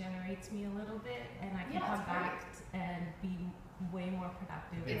regenerates me a little bit, and I can Yeah, come it's great. back and be way more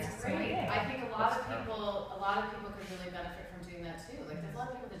productive. the It's rest of the great. day. I think a lot of That's people could really benefit from doing that too. Like there's a lot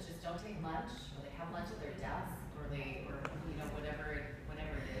of people that just don't take lunch, or they have lunch at their desk, or you know, whatever it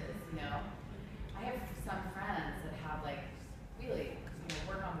is, you know. I have some friends that have like really, you know,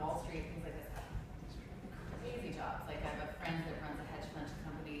 work on Wall Street, things like this, crazy jobs. Like I have a friend that runs a hedge fund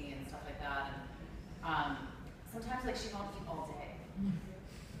company and stuff like that, and sometimes like she won't eat all day.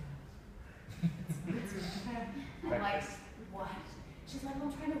 I'm like, what? She's like,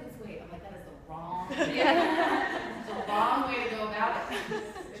 well, I'm trying to lose weight. I'm like, that is the wrong the wrong way to go about it.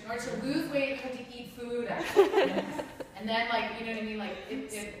 In order to lose weight, you have to eat food. And then, like, you know what I mean? Like,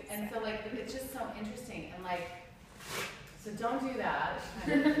 and so, like, it's just so interesting. And, like, so don't do that,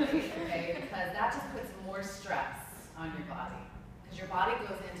 okay? Because that just puts more stress on your body. Because your body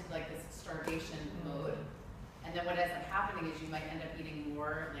goes into, like, this starvation mode. And then what ends up happening is you might end up eating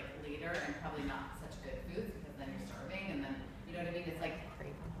more, like, later and probably not such good foods because then you're starving. And then, you know what I mean? It's like,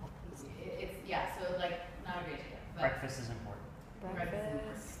 so, like, not a great idea. But Breakfast is important.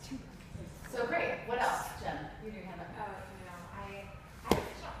 Breakfast. So great. What else, Jen? You do have that. I have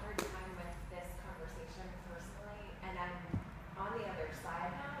such a hard time with this conversation personally, and I'm on the other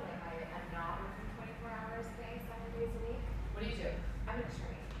side now. Like I'm not working 24 hours a day, 7 days a week. What do you do? I'm an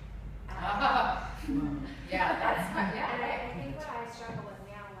attorney. Yeah, that's And I think what I struggle with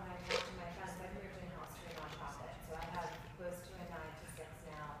now when I talk to my friends, I moved in-house to a nonprofit, so I have close to a 9 to 6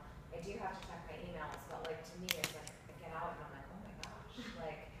 now. I do have to check my emails, but like to me, it's like I get out and I'm like, oh my gosh,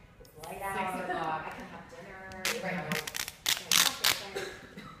 like it's light out. 6 o'clock. I can have dinner. Right. You know, fantastic. And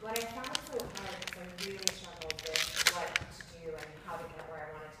what I found so hard is I really struggled with what to do and how to get where I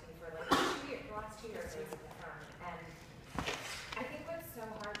wanted to be for like the last 2 years I was at the firm. And I think what's so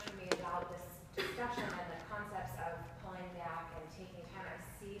hard for me about this discussion and the concepts of pulling back and taking time, I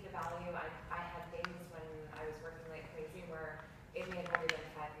see the value. I had days when I was working like crazy where it may have only been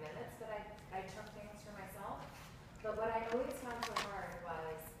 5 minutes that I took things for myself. But what I always found so hard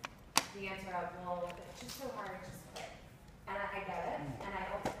was the answer of, well, it's just so hard, just quit. And I get it, and I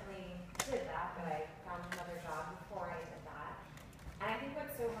ultimately did that, but I found another job before I did that. And I think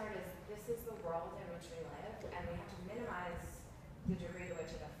what's so hard is this is the world in which we live, and we have to minimize the degree to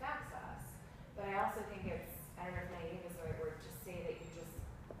which it affects us. But I also think it's, I don't know if naive is the right word, just say that you're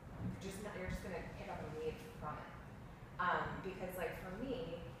just going to pick up and leave from it. Because like for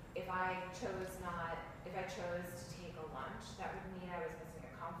me, if I chose to take a lunch, that would mean I was missing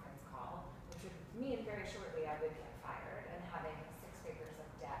a conference call, which would mean very shortly I would get fired and having 6 figures of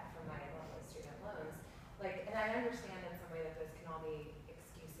debt from my lovely student loans. Like, and I understand in some way that those can all be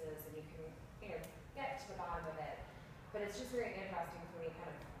excuses and you can, get to the bottom of it. But it's just very interesting for me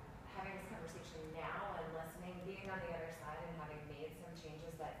kind of having this conversation now and listening, being on the other side and having made some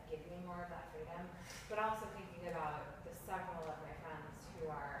changes that give me more of that freedom, but also thinking about the several of my friends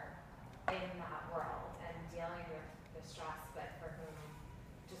who are in that world and dealing with the stress, but for whom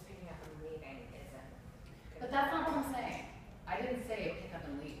just picking up and leaving isn't. But that's not what I'm saying. I didn't say pick up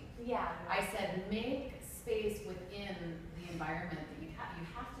and leave. Yeah. I said make space within the environment that you have. You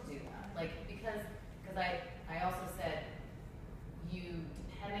have to do that. Like, because I also said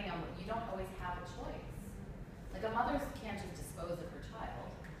depending on what, you don't always have a choice. Like a mother can't just dispose of her child.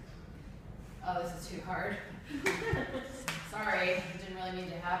 Oh, this is too hard. Sorry, didn't really mean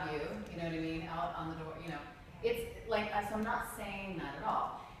to have you. You know what I mean? Out on the door. It's like so. I'm not saying that at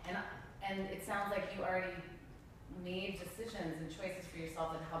all. And it sounds like you already made decisions and choices for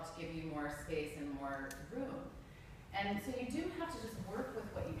yourself that helped give you more space and more room. And so you do have to just work with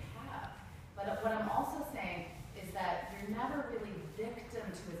what you have. But what I'm also saying is that you're never really victim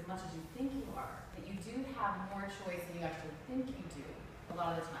to as much as you think you are. That you do have more choice than you actually think you do a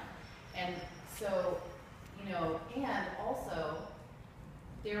lot of the time. And so, and also,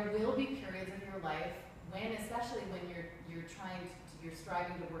 there will be periods of your life when, especially when you're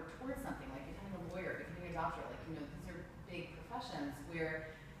striving to work towards something, like becoming a lawyer, becoming a doctor, like, these are big professions where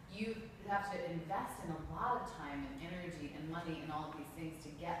you have to invest in a lot of time and energy and money and all of these things to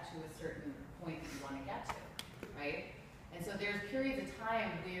get to a certain point that you want to get to, right? And so there's periods of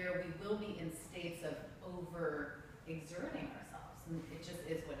time where we will be in states of over-exerting ourselves, and it just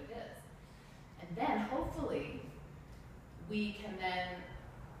is what it is. And then, hopefully, we can then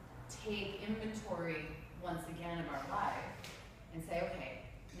take inventory once again of our life and say, okay,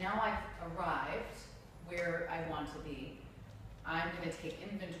 now I've arrived where I want to be. I'm gonna take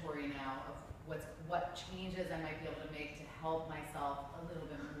inventory now of what changes I might be able to make to help myself a little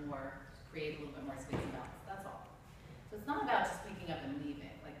bit more, create a little bit more space and balance. That's all. So it's not about just picking up and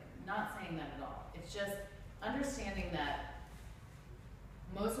leaving, like not saying that at all. It's just understanding that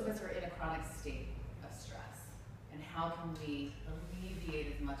most of us are in a chronic state of stress, and how can we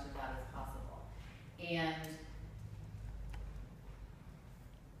alleviate as much of that as possible. And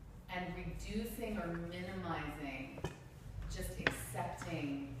reducing or minimizing, just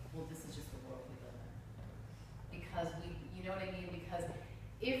accepting, well, this is just the world we live in. Because you know what I mean? Because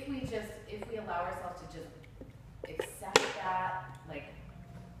if we allow ourselves to just accept that, like,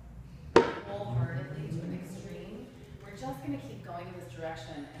 wholeheartedly to an extreme, we're just gonna keep going in this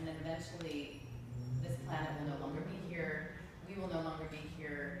direction, and then eventually this planet will no longer be here, we will no longer be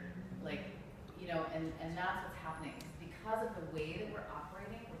here, like, you know, and that's what's happening. Because of the way that we're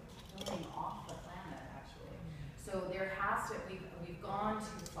operating, we're killing off the planet, actually. So there has to, we've gone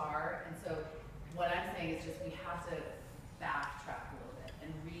too far, and so what I'm saying is just we have to backtrack a little bit and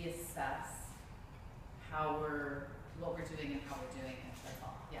reassess what we're doing and how we're doing it, that's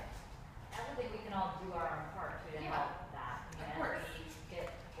all, yeah. I don't think we can all do our own part to help that. Of course. As we get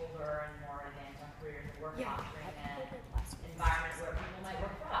older and more advanced in our careers, and we're Yeah. fostering an environment where people might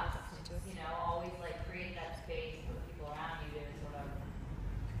work for us. You know, always like create that space for the people around you to sort of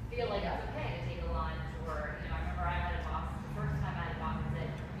feel like it's okay to take a lunch, or, you know, I remember I had a boss, the first time I had a boss that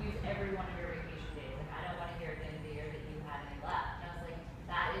said, use every one of your vacation days. Like, I don't want to hear at the end of the year that you had any left. And I was like,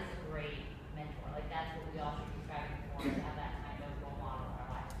 that is a great mentor. Like, that's what we all should be striving for, to have that kind of role model in our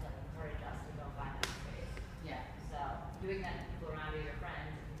lives, like encourage us to go find that space. Yeah. So doing that to people around you, your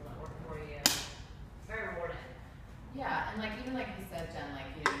friends, people that work for you, it's very rewarding. Yeah, and like even like you said, Jen, like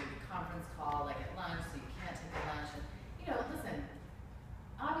you know, you have a conference call like at lunch, so you can't take the lunch, and you know, listen,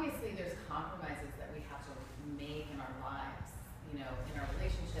 obviously there's compromises that we have to make in our lives, you know, in our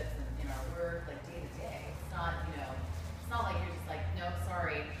relationships and in our work, like day to day. It's not, you know, it's not like you're just like, nope,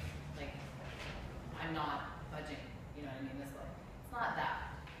 sorry, like I'm not budging, you know what I mean, this way. It's not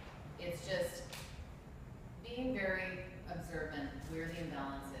that. It's just being very observant where the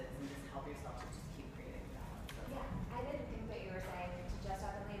imbalance is and just help yourself to just keep creating balance. That's all. Yeah, I didn't think that you were saying to just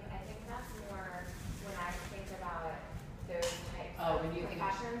up and leave. I think that's more when I think about those types of when you think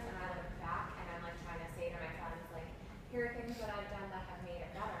of- professions, and I look back and I'm like trying to say to my friends, like, here are things that I've done that have made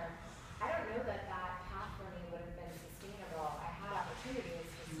it better. I don't know that that path for me would have been sustainable. I had opportunities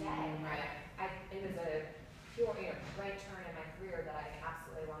to stay. Right. It was a pure, you know, right turn in my career that I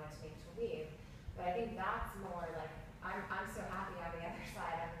absolutely wanted to make to leave. But I think that's more like, I'm so happy on the other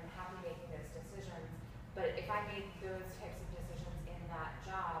side. I'm happy making those decisions. But if I made those types of decisions in that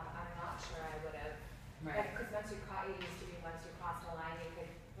job, I'm not sure I would have. Right. Because it used to be once you crossed a line, you could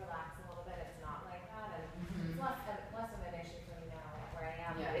relax a little bit. It's not like that, and it's less of an issue for me now where I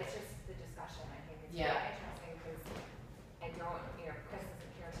am. Yeah. But it's just the discussion. I think it's Yeah. really interesting because I don't, you know, Chris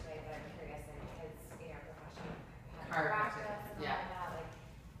isn't here today, but I'm curious in his, you know, profession, Chiropractic, practice and yeah. all of that.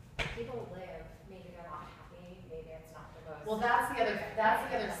 Like, people live. Maybe they're not happy. Maybe it's not the most. Well, that's the other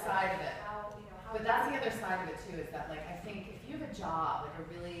side of it. How, you know, how But that's the other side of it too, is that like I think if you have a job, like a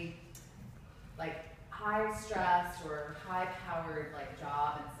really like high stress or high powered like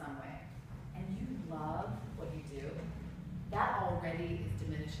job in some way, and you love what you do, that already is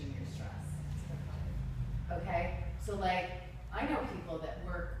diminishing your stress. Okay? So like I know people that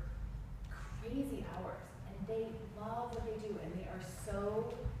work crazy hours and they love what they do and they are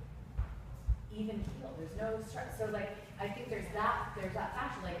so even keeled. There's no stress. So like I think there's that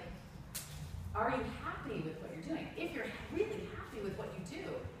factor. Like, are you happy with what you're doing? If you're really happy with what you do,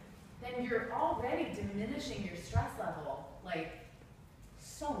 then you're already diminishing your stress level like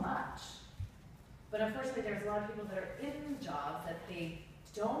so much. But unfortunately, there's a lot of people that are in jobs that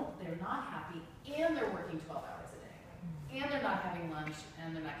they're not happy, and they're working 12 hours a day, and they're not having lunch,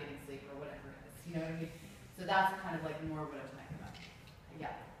 and they're not getting sleep or whatever it is. You know what I mean? So that's kind of like more what I'm talking about.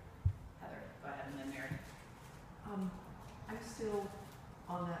 Yeah. Heather, go ahead, and then Mary. I'm still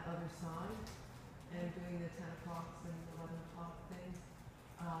on that other side and doing the 10 o'clocks and 11 o'clock things.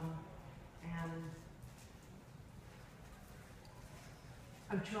 And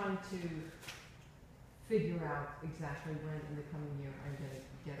I'm trying to figure out exactly when in the coming year I'm going to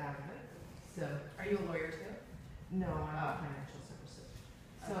get out of it. So, Are you a lawyer too? no, I'm in financial services.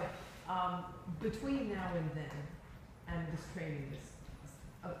 So, Okay. between now and then, and this training is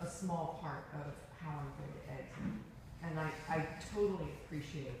a small part of how I'm going to exit. And I totally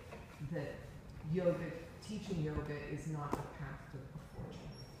appreciate that teaching yoga is not a path to a fortune.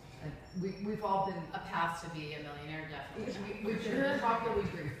 And we've all been, A path to be a millionaire, definitely. we've been properly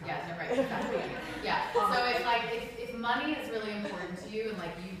briefed on Yeah, that. no, right, exactly. Yeah. So money is really important to you and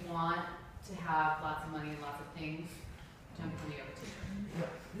like you want to have lots of money and lots of things, jump on the yoga teacher.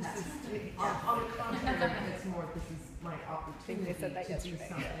 This is, on the contrary, it's more, this is my opportunity said that to do yesterday.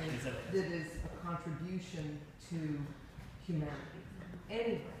 something that is a contribution to humanity.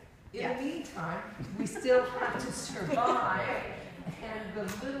 Anyway, in the meantime, we still have to survive, and the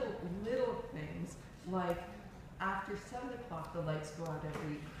little things, like after 7 o'clock, the lights go out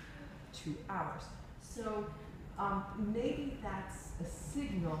every 2 hours. So maybe that's a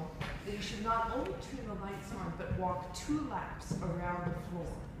signal that you should not only turn the lights on, but walk 2 laps around the floor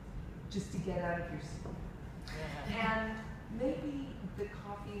just to get out of your seat. And maybe the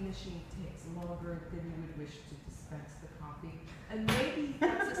coffee machine takes longer than you would wish to dispense the coffee. And maybe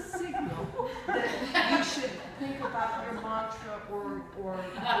that's a signal that you should think about your mantra or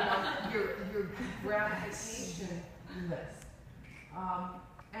your gratification list.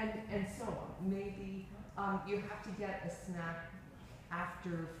 And so on. Maybe you have to get a snack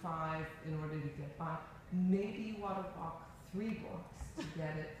after 5 in order to get by. Maybe you want to walk 3 blocks to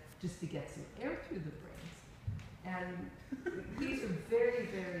get it, just to get some air through the brains. And these are very,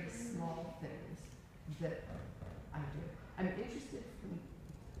 very small things that I do. I'm interested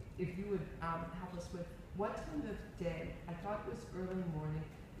if you would help us with what time of day, I thought it was early morning,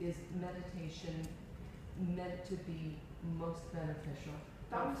 is meditation meant to be most beneficial?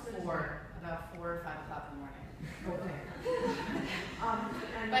 About 4 or 5 o'clock in the morning. Okay.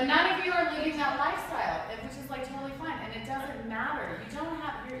 But none of you are living that lifestyle, which is like totally fine, and it doesn't matter. You don't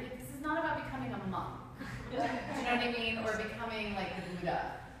have, this is not about becoming a monk. Do you know what I mean? Or becoming like the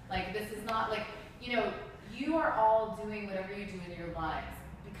Buddha. Like this is not like, you know, you are all doing whatever you do in your lives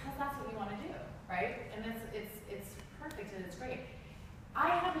because that's what you want to do, right? And it's perfect and it's great. I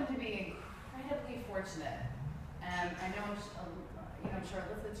happen to be incredibly fortunate, and I know, you know, I'm sure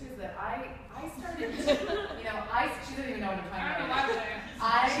Alyssa too, is that I started, you know, she doesn't even know what I'm talking about.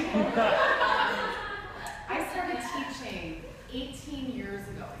 I started teaching 18 years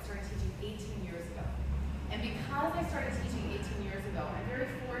ago. And because I started teaching 18 years ago, I'm very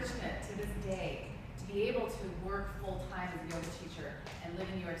fortunate to this day to be able to work full time as a yoga teacher and live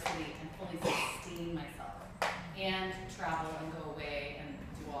in New York City and fully sustain myself and travel and go away and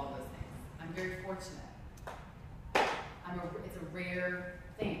do all those things. I'm very fortunate. It's a rare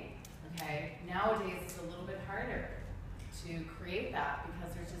thing, okay? Nowadays it's a little bit harder to create that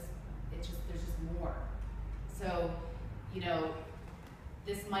because there's just more. So, you know,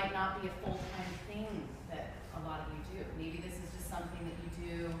 this might not be a full-time thing that a lot of you do. Maybe this is just something that you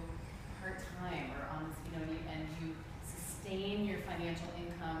do part-time or on, you know, and you sustain your financial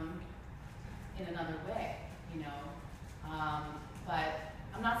income in another way, you know. But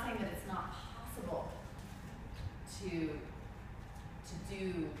I'm not saying that it's not possible to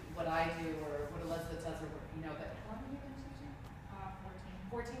do what I do or what Elizabeth does, or you know. But how long have you been teaching?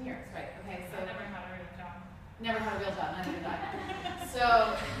 14 years, right? Okay, so I never had a real job. Never had a real job, neither did I.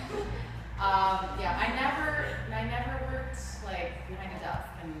 So, yeah, I never worked like behind a desk,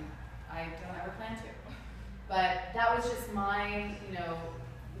 and I don't ever plan to. But that was just my, you know,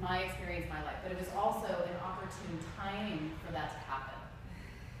 my experience, my life. But it was also an opportune time for that to happen.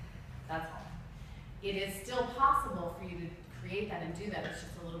 That's all. It is still possible for you to create that and do that. It's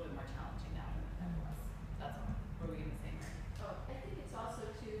just a little bit more challenging now than it was. That's all. What were we going to say, Mary? Oh, I think it's also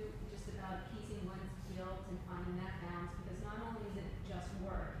too just about appeasing one's guilt and finding that balance, because not only is it just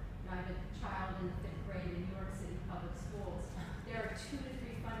work. You know, I have a child in the 5th grade in New York City public schools. There are 2 to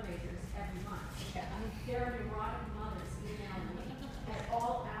 3 fundraisers every month. Yeah. I mean, there are neurotic mothers emailing me at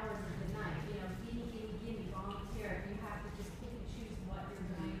all hours of the night. You know, gimme, volunteer. You have to just pick and choose what you're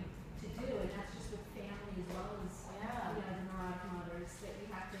going to do, and that's just with family as well as you know, the neurotic mothers that you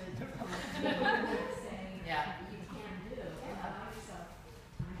have to say you can do. And allow yourself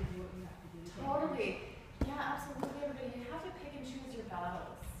time to do what you have to do. Totally. Yeah, absolutely, everybody. You have to pick and choose your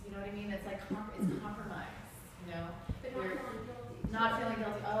battles. You know what I mean? It's like it's compromise, you know? But not feeling guilty. Not feeling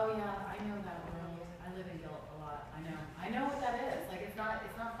guilty. Oh yeah, I know that world. I live in guilt a lot. I know what that is. Like it's not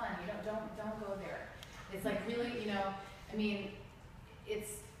fun. You don't go there. It's like really, you know, I mean,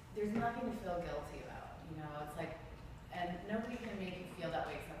 there's nothing to feel guilty about, you know? It's like, and nobody can make you feel that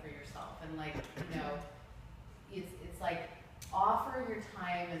way except for yourself. And like, you know, it's like offer your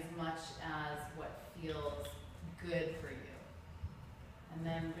time as much as what feels good for you. And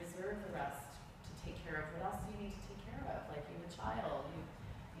then reserve the rest to take care of what else do you need to take care of? Like you have a child, you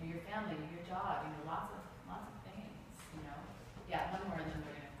know, your family, your job, you know, lots of things, you know. Yeah, one more and then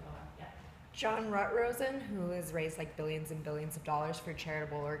we're gonna go on. Yeah. John Rutrosen, who has raised like billions and billions of dollars for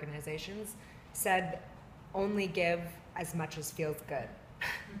charitable organizations, said only give as much as feels good.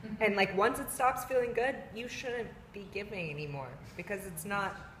 And like once it stops feeling good, you shouldn't be giving anymore because it's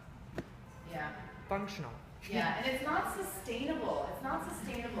not Yeah. functional. Yeah, and it's not sustainable. It's not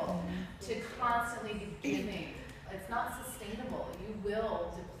sustainable to constantly be giving. It's not sustainable. You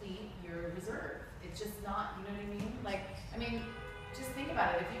will deplete your reserve. It's just not, you know what I mean? Like, I mean, just think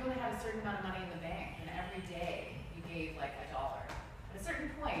about it. If you only had a certain amount of money in the bank and every day you gave like $1, at a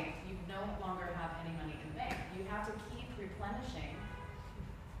certain point, you no longer have any money in the bank. You have to keep replenishing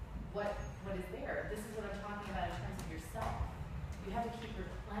what is there. This is what I'm talking about in terms of yourself. You have to keep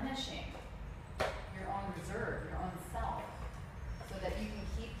replenishing your own reserve, your own self, so that you can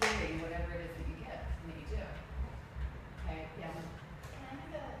keep giving whatever it is that you give and that you do. Okay, yeah. Can I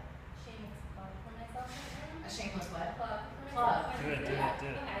make a shameless plug for myself right now? A shameless what? Plug for Plug. myself. Do it, do it, do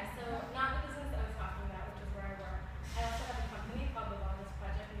it. Okay, so not the business I was talking about, which is where I work. I also have a company called the Wellness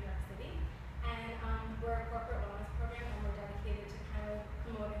Project in New York City, and we're a corporate wellness program, and we're dedicated to kind of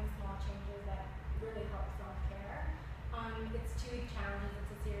promoting small changes that really help self-care. It's 2-week challenges.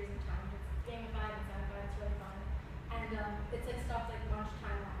 It's a series of challenges. It's gamified and scientified. It's really fun, and it's like stuff like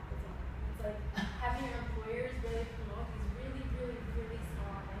lunchtime walk is one of them. It's like having your employers really promote these really, really, really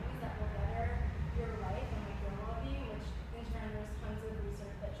small things that will better your life and like your well-being, which in turn there's tons of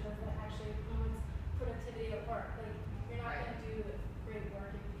research that shows that actually promotes productivity at work. Like you're not going to do great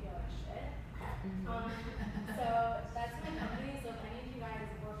work if you feel like shit. So that's my company. So if any of you guys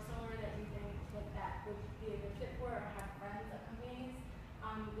work somewhere that you think like that would be a good fit for, or have friends at companies,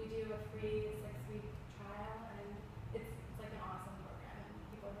 we do a free 6-week trial, and it's like an awesome program, and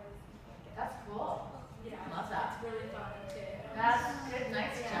people really seem to like it. That's cool. Yeah, Love that. It's really fun too. That's good.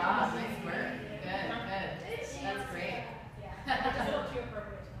 Nice Yeah. job. Nice work. Good, good. That's great. Yeah, it just looks too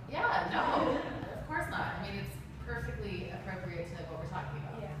appropriate to know. Yeah, no, of course not. I mean, it's perfectly appropriate to what we're talking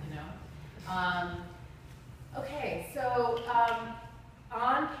about, Yeah. you know? Okay, so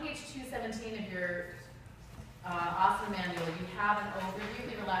on page 217 of your awesome manual, you have an overview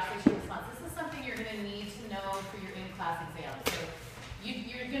of the relaxation response. This is something you're going to need to know for your in-class exam. So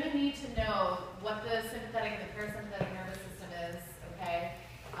you're going to need to know what the sympathetic and the parasympathetic nervous system is, okay?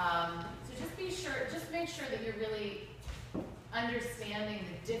 So just make sure that you're really understanding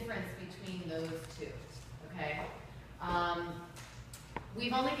the difference between those two, okay?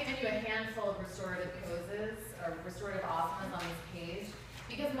 We've only given you a handful of restorative poses or restorative asanas on this page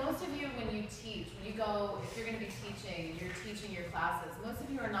because most of you, when you teach, when you go, if you're going to be teaching, you're teaching your classes, most of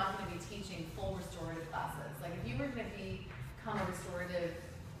you are not going to be teaching full restorative classes. Like if you were going to become a restorative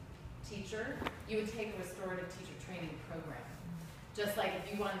teacher, you would take a restorative teacher training program. Just like if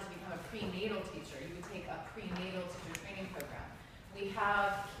you wanted to become a prenatal teacher, you would take a prenatal teacher training program. We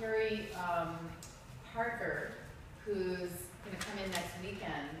have Carrie Parker, who's going to come in next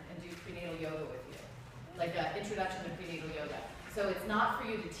weekend and do prenatal yoga with you, like an introduction to prenatal yoga. So it's not for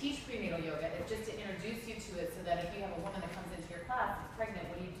you to teach prenatal yoga, it's just to introduce you to it so that if you have a woman that comes into your class that's pregnant,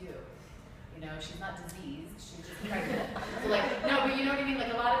 what do? You know, she's not diseased, she's just pregnant. So like, no, but you know what I mean?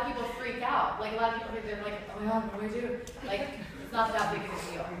 Like a lot of people freak out. Like a lot of people, they're like, oh my God, what do I do? Like, it's not that big of a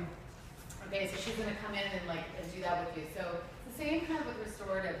deal. Okay, so she's gonna come in and do that with you. So it's the same kind of with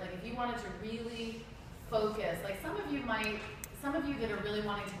restorative. Like if you wanted to really focus, like some of you that are really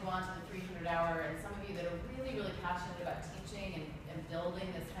wanting to go on to the 300-hour, and some of you that are really, really passionate about teaching and building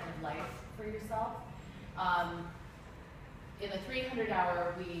this kind of life for yourself. In the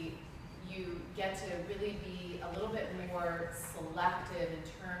 300-hour, you get to really be a little bit more selective in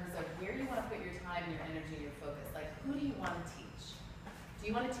terms of where you want to put your time, your energy, your focus. Like, who do you want to teach? Do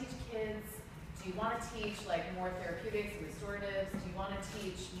you want to teach kids? Do you want to teach like more therapeutics and restoratives? Do you want to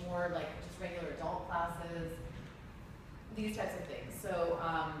teach more like just regular adult classes? These types of things. So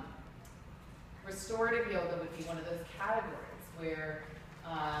restorative yoga would be one of those categories where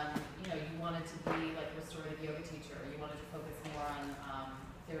you wanted to be like a restorative yoga teacher, or you wanted to focus more on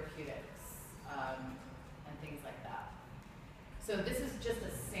therapeutics and things like that. So this is just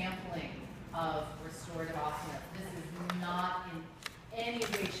a sampling of restorative asanas. This is not in any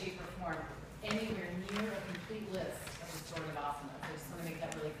way, shape, or form anywhere near a complete list of restorative asanas. I just want to make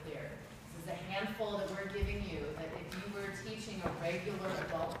that really clear. This is a handful that we're giving you that if you were teaching a regular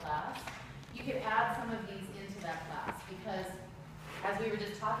adult class, you could add some of these into that class because, as we were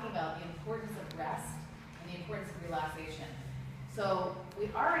just talking about, the importance of rest and the importance of relaxation. So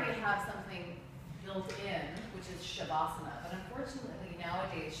we already have something built in, which is Shavasana, but unfortunately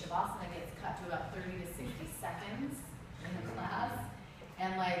nowadays Shavasana gets cut to about 30 to 60 seconds in the class,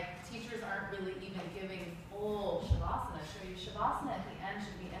 and like teachers aren't really even giving full Shavasana. So your Shavasana at the end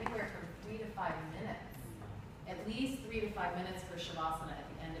should be anywhere from 3 to 5 minutes. At least 3 to 5 minutes for Shavasana at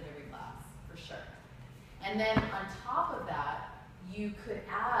the end of every class, for sure. And then on top of that, you could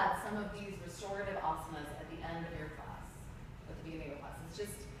add some of these restorative asanas at the end of your class, at the beginning of your class. It's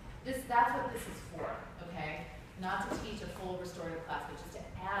just, that's what this is for, okay? Not to teach a full restorative class, but just to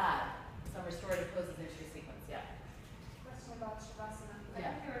add some restorative poses into your sequence, yeah. Question about Shavasana. I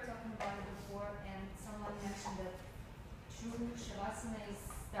Yeah. think we were talking about it before, and someone mentioned that true Shavasana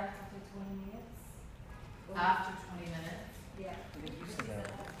starts after 20 minutes. After 20 minutes? Yeah. I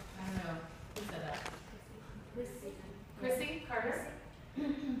don't know. Who said that? Chrissy. Chrissy Carter?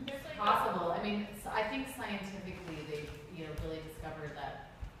 Possible. I mean, I think scientifically they, really discovered that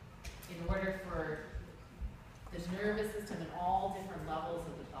in order for the nervous system and all different levels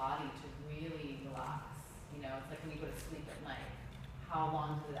of the body to really relax, it's like when you go to sleep at night, how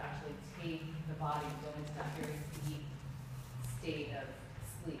long does it actually take the body to go into that very deep state of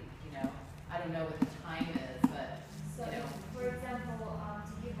sleep, I don't know what the time is, but, So, for example,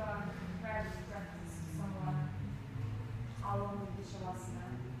 to give a private practice to someone, how long will be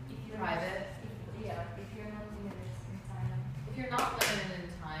Shavasana? If you're private. If you're not limited in time. If you're not limited in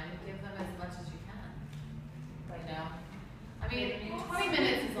time, give them as much as you can. I mean, 20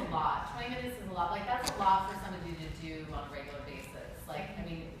 minutes is a lot. 20 minutes is a lot. Like, that's a lot for somebody to do on a regular basis. Like, I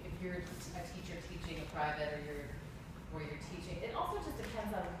mean, if you're a teacher teaching a private or you're teaching, it also just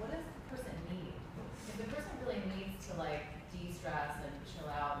depends on what does the person need. If the person really needs to, like, de-stress and chill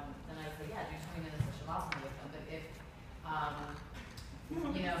out, then I would say, yeah, do 20 minutes of Shavasana with them. But if, no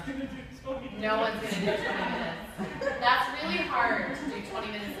one's going to do 20 minutes. That's really hard to do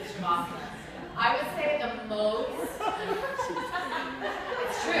 20 minutes of Shavasana. I would say the most,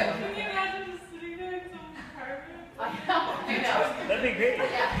 it's true. Can you imagine just sitting there in some apartment? I know. That'd be great.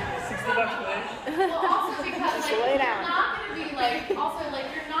 Yeah. $60 for this. Well, also because Just like lay you're down. not going to be like, also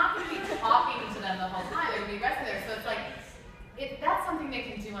like you're not going to be talking to them the whole time. They're going to be resting there. So it's like, that's something they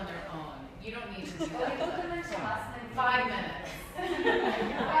can do on their own. You don't need to do that. 5 minutes.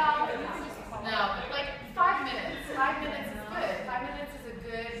 Well, no, like 5 minutes. 5 minutes is good. 5 minutes is a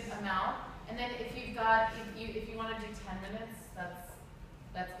good amount. And then if you want to do 10 minutes,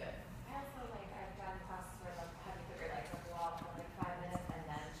 that's good. I also I've done classes where having put your legs on the wall for 5 minutes and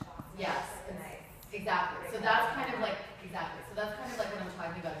then Shavasana. Yes, That's nice. exactly. So that's kind of like what I'm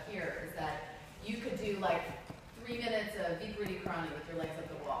talking about here is that you could do like 3 minutes of Viparita Karani with your legs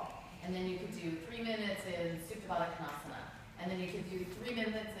up the wall, and then you could do 3 minutes in Supta Baddha Konasana, and then you could do 3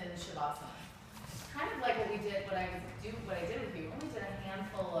 minutes in Shavasana. Kind of like what I did with you. We only did a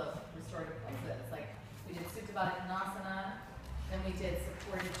handful of restorative poses. Like we did Supta Baddha Konasana, then we did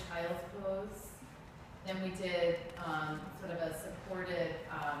supported child's pose, then we did sort of a supported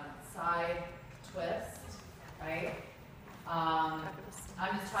side twist, right? I'm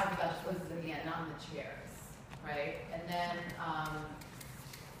just talking about the poses at the end, not in the chairs, right? And then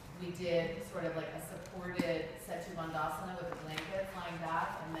we did sort of like a supported Setu Bandhasana with the blankets lying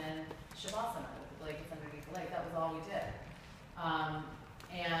back, and then Shavasana with the blankets underneath the leg. That was all we did.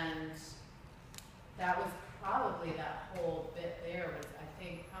 And that was probably, that whole bit there was, I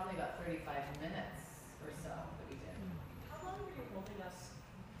think, probably about 35 minutes or so that we did. How long were you holding us,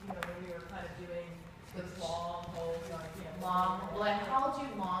 when we were kind of doing this long hold? Well, I held you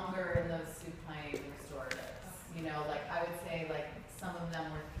longer in those supine restoratives. Like I would say like some of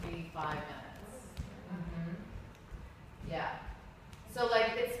them were 3-5 minutes. Yeah. So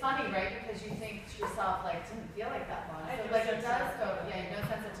like it's funny, right? Because you think to yourself like, didn't feel like that long. So like it does go, yeah, no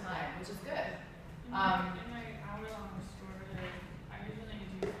sense of time, which is good. In my hour-long restorative, I usually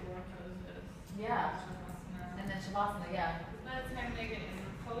do 4 poses. Yeah. Shavasana. And then Shavasana, yeah. By the time they get in the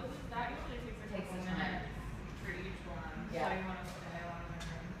poses, that usually takes a Takes couple some time. minutes for each one. Yeah. So you want to stay on there.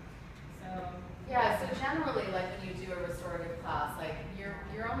 So. Yeah, so generally, like when you do a restorative class, like you're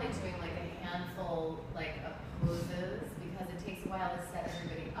only doing like a handful like of poses because it takes a while to set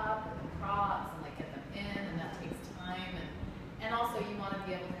everybody up with the props and like get them in, and that takes time, and also you want to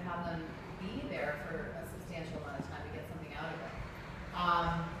be able to have them be there for a substantial amount of time to get something out of it.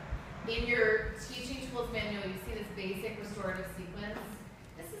 In your teaching tools manual, you see this basic restorative sequence.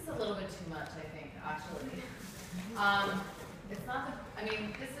 This is a little bit too much, I think, actually. It's not the, I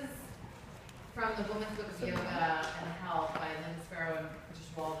mean, this is from the Women's Book of Yoga and Health by Linda Sparrow and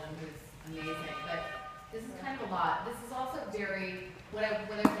Patricia Walden, who's amazing. But this is kind of a lot. This is also very, what I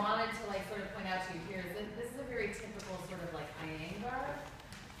wanted to like sort of point out to you here is that this is a very typical sort of like Iyengar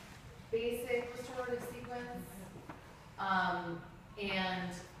basic restorative sequence. And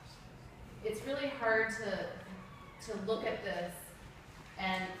it's really hard to look at this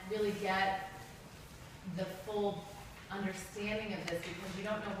and really get the full understanding of this because you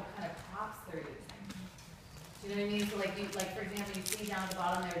don't know what kind of props they're using. Do you know what I mean? So like for example, you see down at the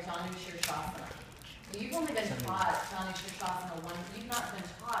bottom there, Janu Shirshasana. You've only been taught Jnana Shirshasana you've not been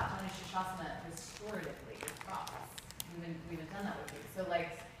taught Jnana Shirshasana restoratively with props. We haven't done that with you. So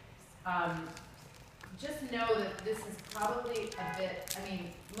like, just know that this is probably a bit, I mean,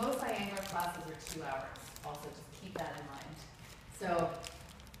 most Iyengar classes are 2 hours. Also, just keep that in mind. So,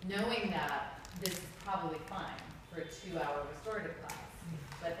 knowing that, this is probably fine for a 2-hour restorative class.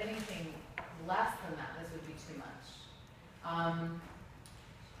 But anything less than that, this would be too much.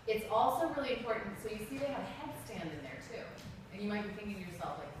 It's also really important, so you see they have headstand in there too. And you might be thinking to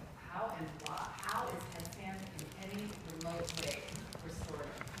yourself, like, how and why? How is headstand in any remote way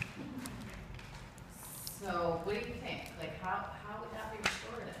restorative? So, what do you think? Like, how would that be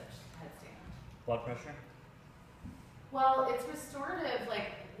restorative, headstand? Blood pressure? Well, it's restorative, like,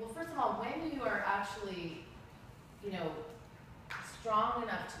 well, first of all, when you are actually, you know, strong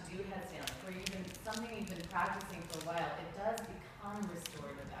enough to do headstand, or even something you've been practicing for a while, it does become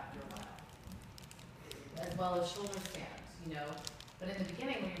restorative after a while, as well as shoulder stand, you know. But in the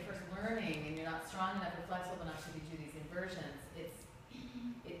beginning, when you're first learning and you're not strong enough or flexible enough to do these inversions,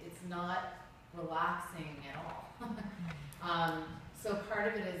 it's not relaxing at all. So part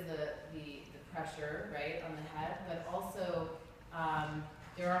of it is the pressure, right, on the head, but also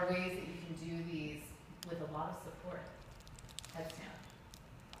there are ways that you can do these with a lot of support. Headstand.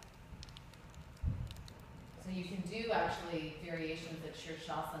 So you can do actually variations of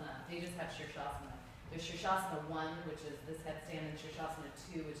Shirshasana. They just have Shirshasana. There's Shirshasana 1, which is this headstand, and Shirshasana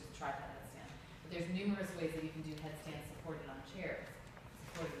 2, which is the tripod headstand. But there's numerous ways that you can do headstands supported on chairs,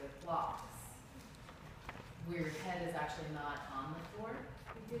 supported with blocks, where your head is actually not on the floor.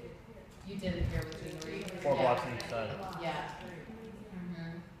 We did it here. You did it here with Marie. 4 blocks on each side. Yeah.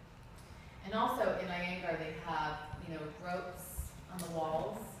 And also in Iyengar they have, you know, ropes on the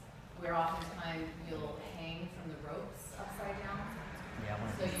walls where oftentimes you'll hang from the ropes upside down. Yeah,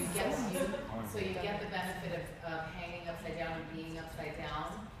 So you get the benefit of hanging upside down and being upside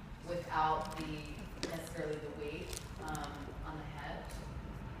down without necessarily the weight on the head.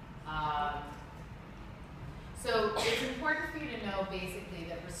 So it's important for you to know basically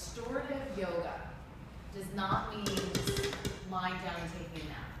that restorative yoga does not mean lying down and taking a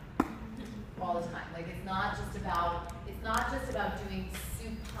nap all the time. Like it's not just about doing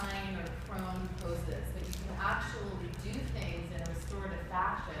supine or prone poses, but you can actually do things in a restorative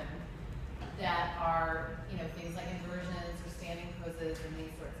fashion that are, you know, things like inversions or standing poses and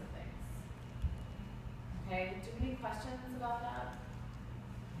these sorts of things. Okay, do we have any questions about that?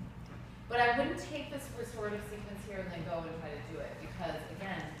 But I wouldn't take this restorative sequence here and then go and try to do it because,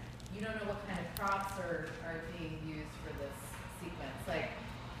 again, you don't know what kind of props are being used for this sequence. Like,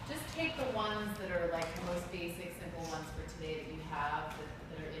 just take the ones that are like the most basic, simple ones for today that you have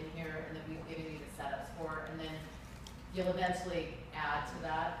that are in here and that we've given you the setups for, and then you'll eventually add to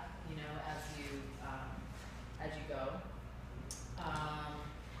that, you know, as you go.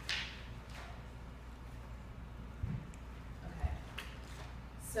 Okay.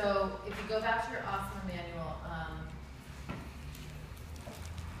 So if you go back to your asana manual,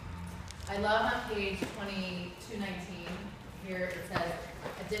 I love on page 219. Here it says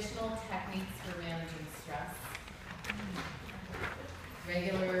additional techniques for managing stress.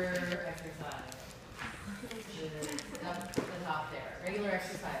 Regular exercise. The top there. Regular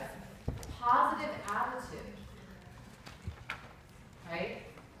exercise. Positive attitude. Right?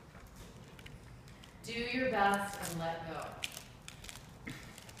 Do your best and let go.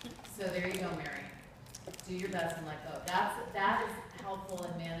 So there you go, Mary. Do your best and let go. That is helpful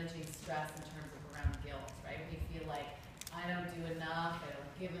in managing stress in terms of around guilt, right? When you feel like I don't do enough, I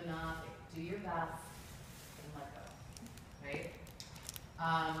don't give enough, like, do your best and let go, right?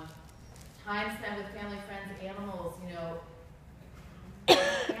 Time spent with family, friends, animals, you know.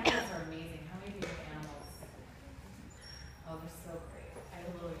 Animals are amazing. How many of you have animals? Oh, they're so great. I have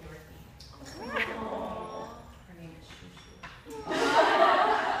a little Yorkie. Oh. Her name is Shushu.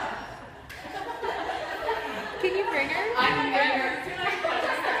 Can you bring her? I can bring her.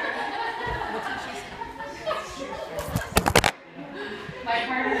 My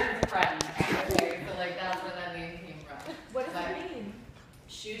partner's friend. Okay, so like that's where that name came from. What does it mean?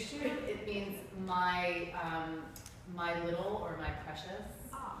 Shushu, it means my little or my precious.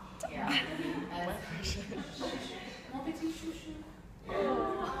 Oh. Yeah. My precious. Mon petit Shushu. Yeah.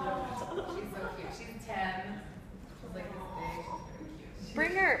 She's so cute. She's 10. She's like this big. She's very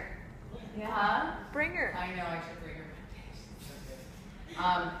cute. Bring her. Yeah. Huh? Bring her. I know, I should bring her. She's so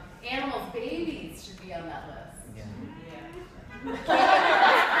good. Animals, babies should be on that list. Yeah.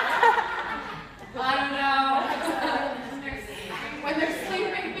 I don't know. When they're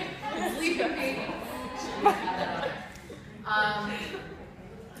sleeping babies. Should we have that on there?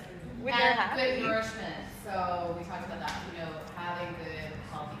 With and their good nourishment.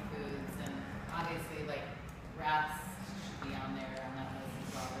 rest should be on there on that list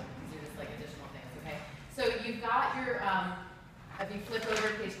as well. But these are just like additional things, okay? So you've got your, if you flip over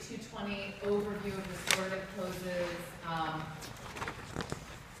to page 220, overview of restorative poses,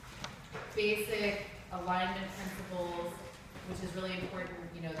 basic alignment principles, which is really important.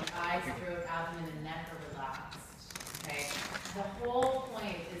 You know, the eyes, throat, abdomen, and neck are relaxed, okay? The whole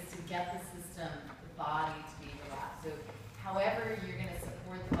point is to get the system, the body, to be relaxed. So however you're going to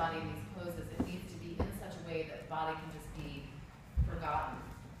support the body in these poses, it needs to be in such a way that the body can just be forgotten.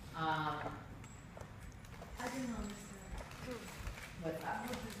 I didn't understand. What's that?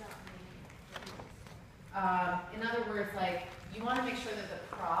 What does that mean? In other words, like, you want to make sure that the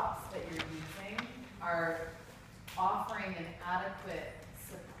props that you're using are offering an adequate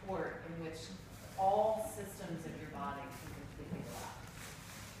support in which all systems of your body can completely relax.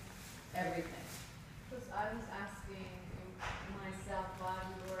 Everything. Because I was asking myself while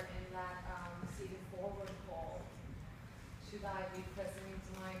we were in that seated forward fold, should I be pressing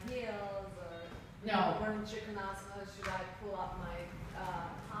into my heels, or No. when in Trikonasana, should I pull up my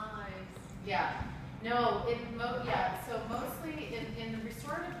thighs? Yeah. No, so mostly in the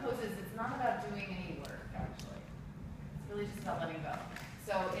restorative poses, it's not about doing any work, actually. It's really just about letting go.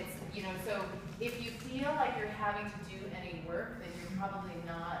 So it's, you know, so if you feel like you're having to do any work, then you're probably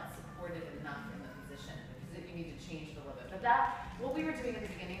not supported enough in the position, because you need to change it a little bit. But what we were doing at the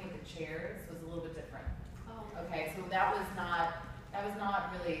beginning with the chairs was a little bit different. Oh. Okay, so that was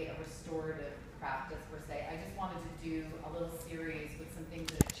not really a restorative practice per se. I just wanted to do a little series with some things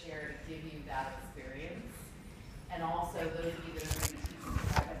in a chair to give you that experience. And also those of you that are going to be teaching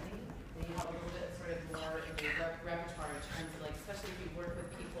privately, then you have a little bit sort of more in your repertoire in terms of, like, especially if you work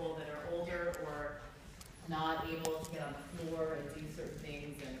with people that are older or not able to get on the floor and do certain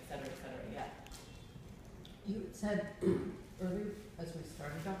things, and et cetera, yeah. You said earlier, as we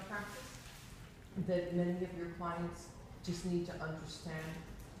started our practice, that many of your clients just need to understand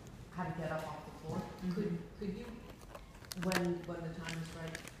how to get up off the floor. Mm-hmm. Could you, when the time is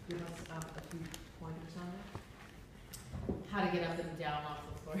right, give us a few pointers on that? How to get up and down off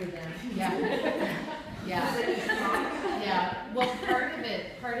the floor. Down. Yeah. Yeah. Well, part of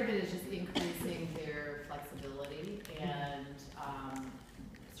it is just increasing their flexibility and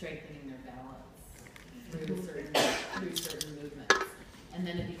strengthening their balance through certain movements, and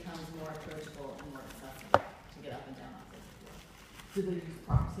then it becomes more approachable and more accessible to get up and down off the floor. Do they use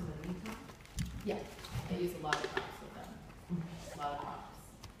props in the meantime? Yeah, I use a lot of props with them. A lot of props,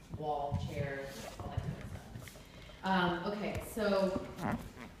 wall, chairs, all that kind of stuff. Okay, so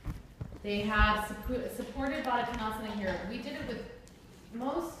they have supported Baddha here. We did it with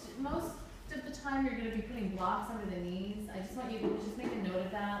most of the time. You're going to be putting blocks under the knees. I just want you to just make a note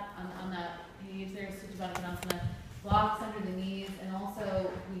of that on that page there. Supported Baddha, blocks under the knees, and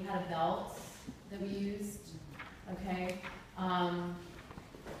also we had a belt that we used. Okay.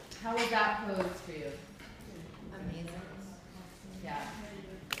 How was that pose for you? Amazing. Yeah.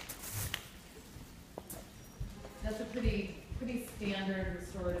 That's a pretty standard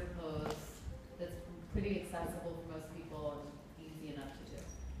restorative pose that's pretty accessible for most people and easy enough to do.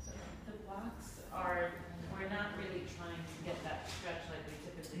 So. The blocks we're not really trying to get that stretch like we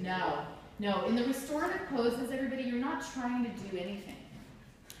typically do. No. In the restorative poses, everybody, you're not trying to do anything.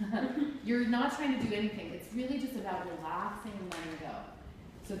 You're not trying to do anything. It's really just about relaxing and letting go.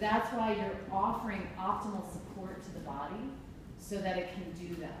 So that's why you're offering optimal support to the body so that it can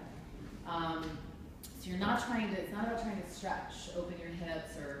do that. So you're not it's not about trying to stretch, open your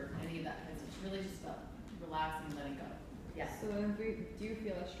hips or any of that. It's really just about relaxing and letting go. Yeah. So do you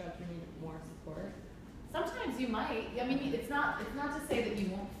feel a stretch or need more support? Sometimes you might. I mean, it's not to say that you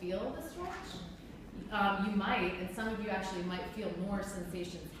won't feel the stretch. You might, and some of you actually might feel more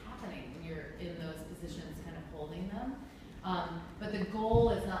sensations happening when you're in those positions, kind of holding them. But the goal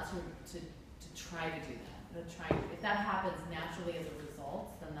is not to try to do that. If that happens naturally as a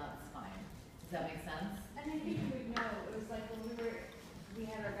result, then that's fine. Does that make sense? And I think we know, it was like when we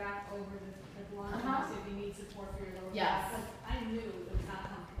had our back over the lunge, Uh-huh. so if you need support for your lower Yes. back, like, I knew it was not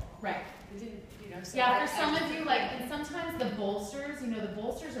comfortable. Right. It didn't, so Yeah, for some of you, and sometimes the bolsters, the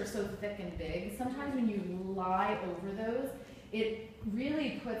bolsters are so thick and big. Sometimes when you lie over those, it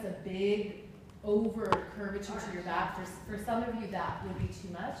really puts a big over curvature to your back. For some of you, that would be too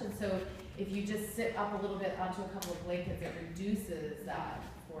much. And so if you just sit up a little bit onto a couple of blankets, it reduces that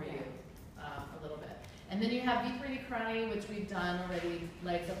for you a little bit. And then you have Viparita Karani, which we've done already,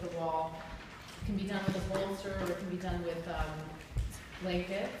 legs up the wall. It can be done with a bolster, or it can be done with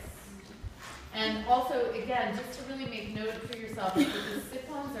blankets. And also, again, just to really make note for yourself, if the sit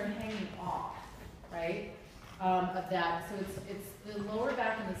bones are hanging off, right? of that. So it's the lower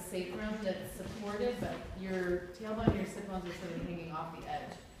back and the sacrum that's supported, but your tailbone and your sit bones are sort of hanging off the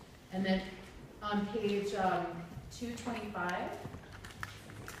edge. And then on page 225,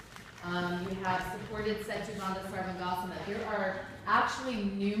 you have supported Settubandha Sarvangasana. There are actually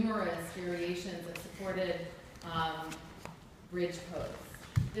numerous variations of supported bridge pose.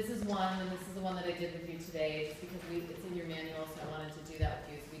 This is one, and this is the one that I did with you today, just because it's in your manual, so I wanted to do that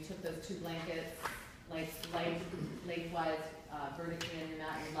with you. So we took those two blankets, like lengthwise, vertically on your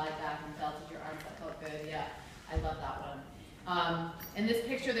mat, you lied back and belted your arms. That felt good. Yeah, I love that one. In this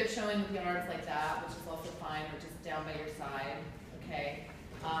picture, they're showing with the arms like that, which is also fine, or just down by your side. Okay,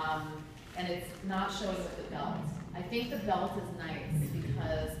 and it's not showing with the belt. I think the belt is nice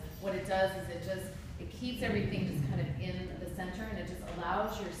because what it does is it keeps everything just kind of in the center, and it just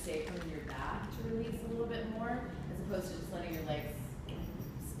allows your sacrum and your back to release a little bit more, as opposed to just letting your legs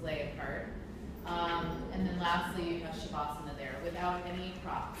splay apart. And then lastly, you have Shavasana there without any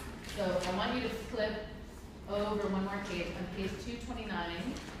props. So I want you to flip over one more page. On page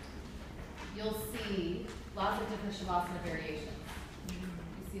 229, you'll see lots of different Shavasana variations.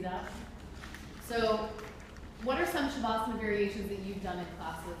 You see that? So what are some Shavasana variations that you've done in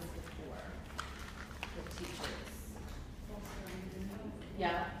classes before with teachers?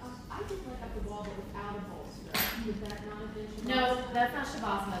 Yeah? I did like up the wall, but without a bolster. Would that not have been Shavasana? No, that's not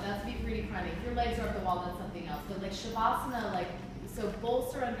Shavasana. That's Viparita Karani. If your legs are up the wall, that's something else. But like Shavasana, like, so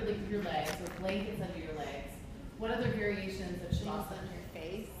bolster under your legs or blankets under your legs. What other variations of Shavasana? On your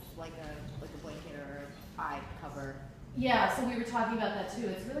face, like a blanket or eye cover. Yeah, so we were talking about that too.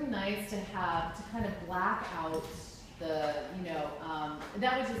 It's really nice to have, to kind of black out the,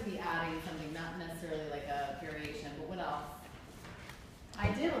 that would just be adding something, not necessarily like a variation, but what else? I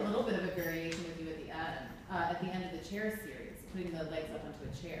did a little bit of a variation with you at the end of the chair series, putting the legs up onto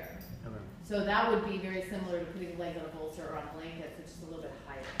a chair. Okay. So that would be very similar to putting the legs on a bolster or on blankets, which is a little bit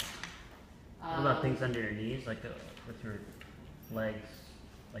higher. What about things under your knees, like with your legs,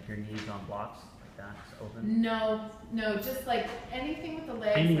 like your knees on blocks, like that, it's open? No, just like anything with the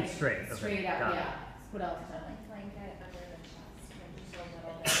legs. You mean like straight, okay, straight out, got it. yeah. What else? Blanket under the chest, and just a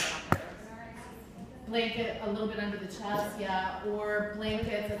little bit Blanket a little bit under the chest, yeah, or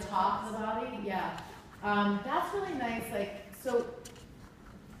blankets atop the body, yeah. That's really nice. Like, so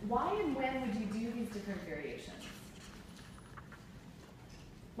why and when would you do these different variations?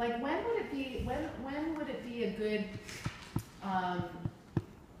 Like, when would it be a good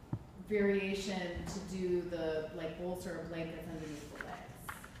variation to do the bolster or blankets underneath the legs?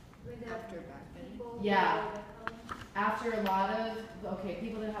 After back bend. Yeah. After a lot of,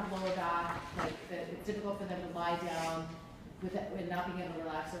 people that have lower back, it's difficult for them to lie down with not being able to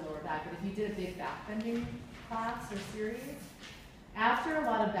relax their lower back. But if you did a big back bending class or series, after a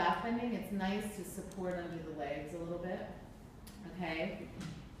lot of back bending, it's nice to support under the legs a little bit. Okay?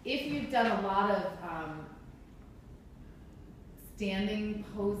 If you've done a lot of standing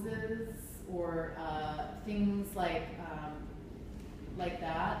poses or things like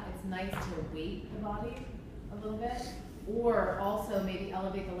that, it's nice to weight the body a little bit, or also maybe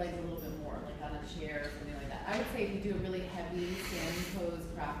elevate the legs a little bit more, like on a chair or something like that. I would say if you do a really heavy standing pose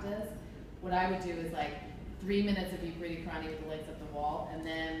practice, what I would do is 3 minutes of Viparita Karani with the legs up the wall, and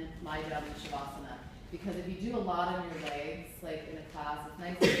then lie down in Shavasana. Because if you do a lot on your legs, like in a class, it's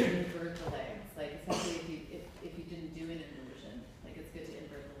nice to invert the legs. Especially if you didn't do an inversion, it's good to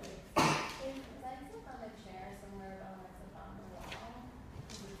invert the legs. Is legs up on the chair similar to legs up on the wall?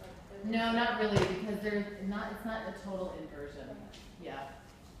 No, not really, because it's not a total inversion. Yeah.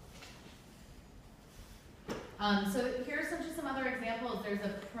 So here's just some other examples. There's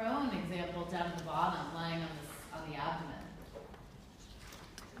a prone example down at the bottom, lying on the abdomen.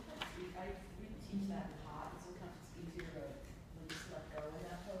 We teach that in hot, and sometimes it's easier to just let go in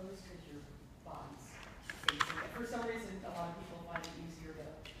that pose because your body's facing it. For some reason, a lot of people find it easier to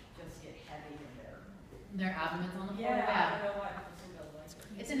just get heavy in there. Their abdomens on the floor. Yeah, I don't know why people seem to like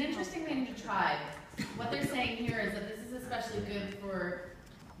it. It's an interesting thing to try. What they're saying here is that this is especially good for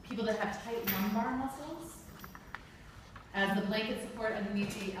people that have tight lumbar muscles, as the blanket support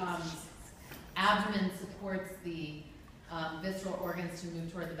underneath the abdomen supports the visceral organs to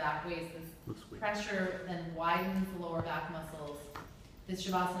move toward the back waist. This pressure then widens the lower back muscles. This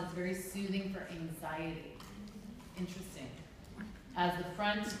Shavasana is very soothing for anxiety. Interesting. As the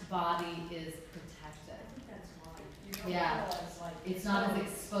front body is protected. I think that's why. You don't Yeah, realize, it's not as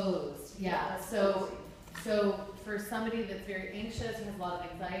exposed. Yeah, so for somebody that's very anxious or has a lot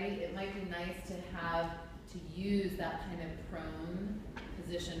of anxiety, it might be nice to use that kind of prone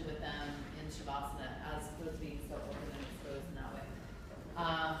position with them in Shavasana as opposed to being so open and exposed in that way.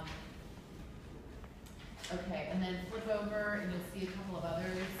 Okay, and then flip over and you'll see a couple of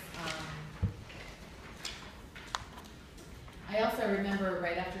others. I also remember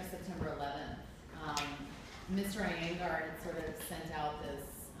right after September 11th, Mr. Iyengar had sort of sent out this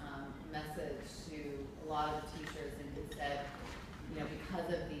message to a lot of the teachers, and he said, you know, because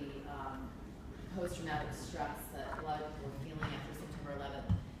of the post-traumatic stress that a lot of people were feeling after September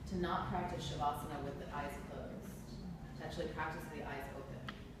 11th, to not practice Shavasana with the eyes closed, to actually practice with the eyes open.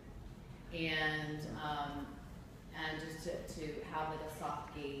 And just to have like a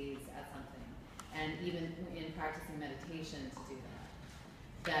soft gaze at something, and even in practicing meditation to do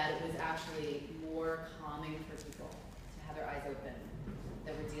that. That it was actually more calming for people to have their eyes open,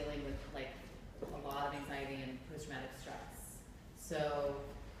 that were dealing with like a lot of anxiety and post-traumatic stress. So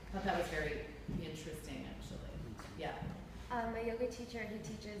I thought that was very interesting, actually. Yeah. My yoga teacher, he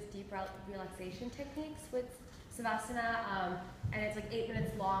teaches deep relaxation techniques with Savasana, and it's like 8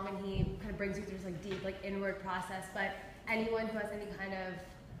 minutes long, and he kind of brings you through this like deep, like inward process. But anyone who has any kind of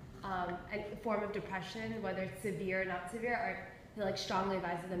any form of depression, whether it's severe or not severe, or he like strongly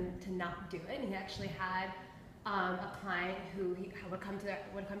advises them to not do it. And he actually had a client who would come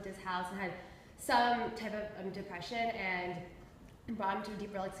to his house and had some type of depression, and brought him to a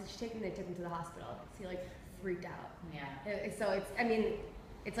deep relaxation technique, and they took him to the hospital. So he like freaked out. Yeah. So it's, I mean,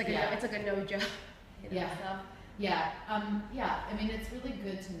 it's like it's like a no joke. You know, Yeah. So. Yeah. Yeah. I mean, it's really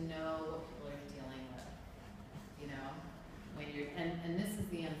good to know what people are dealing with. You know, when you're, and this is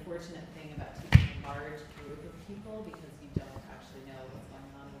the unfortunate thing about teaching a large group of people, because you don't actually know what's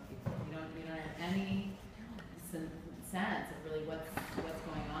going on with people. You don't have any sense of really what's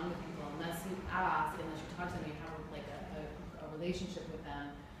going on with people unless you ask, unless you talk to them, you have like a relationship with them,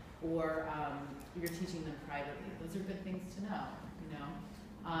 or you're teaching them privately. Those are good things to know, you know.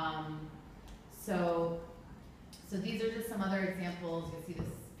 So these are just some other examples. You see this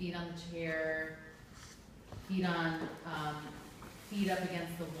feet on the chair, feet up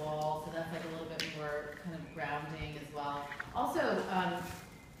against the wall. So that's like a little bit more kind of grounding as well. Also,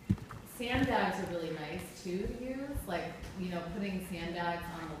 sandbags are really nice too to use. Like, you know, putting sandbags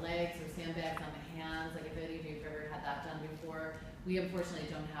on the legs or sandbags on the hands. Like if any of you have ever had that done before. We unfortunately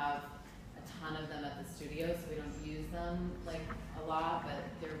don't have a ton of them at the studio, so we don't use them like a lot, but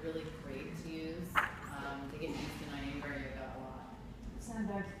they're really great to use. They get used in Iyengar yoga a lot.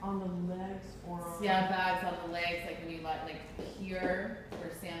 Sandbags on the legs or? Sandbags on the legs, like when you like here,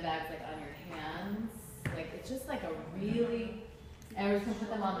 or sandbags like on your hands. Like it's just like a really, and we can put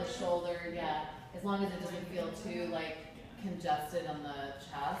them on the shoulder, yeah, as long as it doesn't feel too like congested on the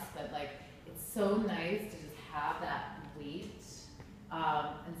chest, but like it's so nice to just have that weight.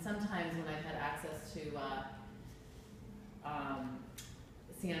 And sometimes when I've had access to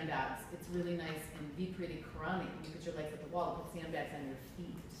sandbags, it's really nice in Vipriti Karani. You put your legs at the wall, put sandbags on your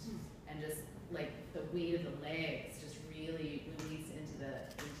feet, and just like the weight of the legs just really release into the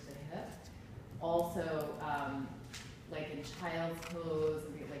hip. Also, like in child's pose,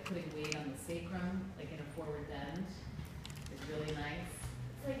 like putting weight on the sacrum, like in a forward bend, is really nice.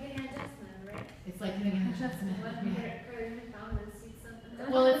 It's like getting adjustment, right? It's like getting an adjustment. Yeah.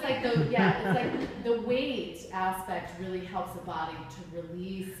 Well, it's like the weight aspect really helps the body to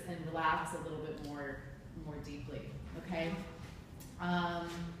release and relax a little bit more deeply. Okay. All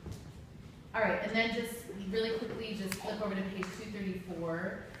right, and then just really quickly, just flip over to page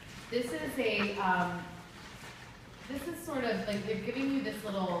 234. This is sort of like they're giving you this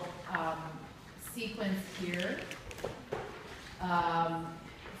little sequence here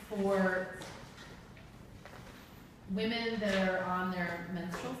for women that are on their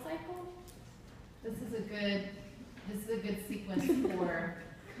menstrual cycle. This is a good sequence for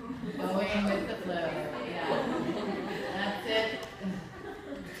going with the flow. Yeah, that's it.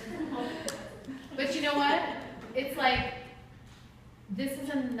 But you know what? It's like this is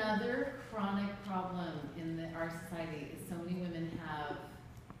another chronic problem in our society. Is so many women have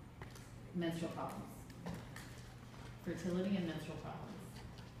menstrual problems, fertility and menstrual problems.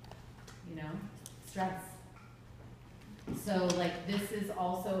 You know, stress. So like this is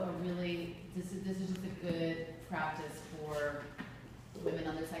also a really this is just a good practice for women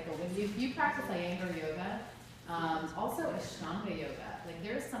on their cycle. If you practice Iyengar yoga, also Ashtanga yoga, like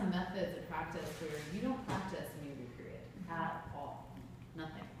there's some methods of practice where you don't practice in your period at all,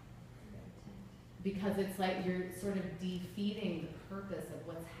 nothing, because it's like you're sort of defeating the purpose of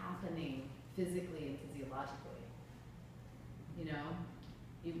what's happening physically and physiologically. You know,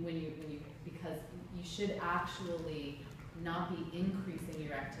 because you should actually not be increasing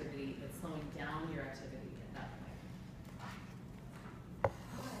your activity, but slowing down your activity at that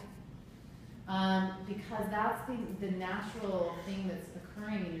point. Because that's the natural thing that's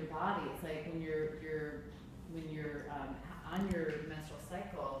occurring in your body. It's like when you're when you're on your menstrual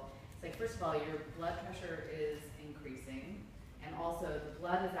cycle, it's like, first of all, your blood pressure is increasing, and also the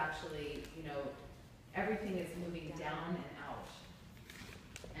blood is actually, you know, everything is moving down and out.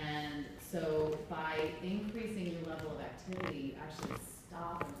 And so by increasing your level of activity, you actually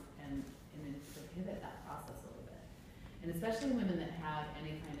stop and prohibit that process a little bit. And especially women that have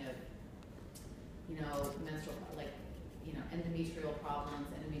any kind of, you know, menstrual, like, you know, endometrial problems,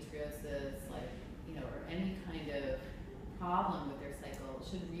 endometriosis, like, you know, or any kind of problem with their cycle,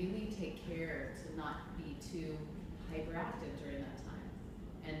 should really take care to not be too hyperactive during that time.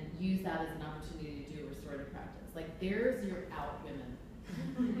 And use that as an opportunity to do a restorative practice. Like, there's your out, women.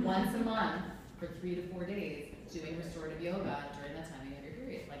 Once a month for 3 to 4 days doing restorative yoga during that time you have your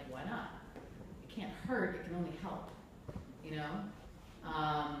period. Like, why not? It can't hurt, it can only help, you know?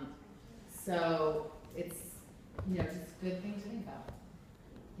 So it's, you know, just a good thing to think about.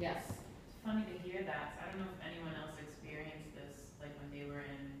 Yes? It's funny to hear that. I don't know if anyone else experienced this, like when they were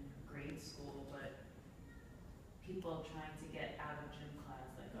in grade school, but people trying to get out of gym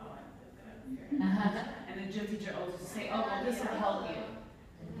class, like, oh, I don't feel good, I don't feel good. And the gym teacher always would say, oh, well, this will help you.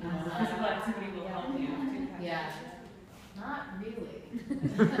 You know, the physical activity will help you. Yeah. Not really.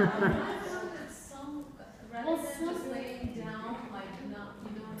 Well, just laying down, like, not,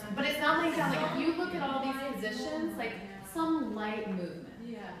 you know, not. But it's not laying down. Like, if you look at all these positions, like, some light movement.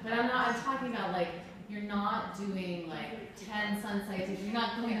 Yeah. But I'm talking about, like, you're not doing, like, 10 sun salutations. You're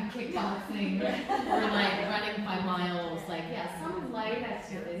not going to kickboxing or, like, running 5 miles. Like, yeah, some light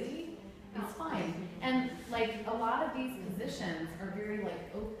activity is fine. And, like, a lot of these positions are very,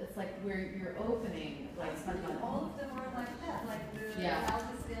 like, it's like where you're opening, like, All of them are like that, like the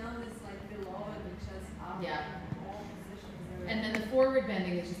pelvis down is like below and the chest up. Yeah. All positions are. And then the forward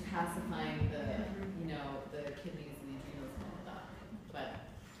bending is just pacifying the, you know, the kidneys and the adrenals and all of that.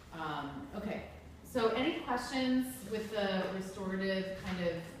 But, okay. So any questions with the restorative kind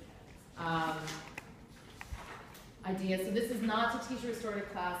of idea? So this is not to teach a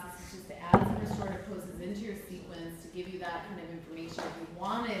restorative class. This is just to add some restorative poses into your sequence to give you that kind of information. If you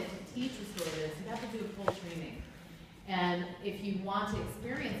wanted to teach restoratives, you'd have to do a full training. And if you want to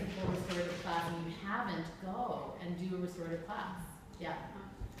experience a full restorative class and you haven't, go and do a restorative class. Yeah.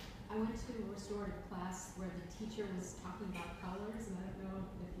 I went to a restorative class where the teacher was talking about colors, and I don't know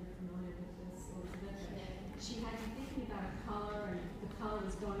if you're familiar with this, Elizabeth, but she had you thinking about a color, and the color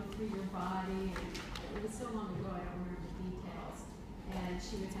was going through your body, and it was so long ago I don't remember the details. And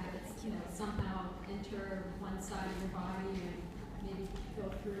she would have it, you know, somehow enter one side of your body and maybe go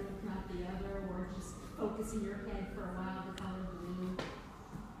through and come out the other, or just focus in your head for a while, the color blue.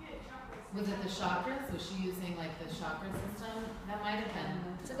 Was it the chakras? Was she using like the chakra system? That might have been.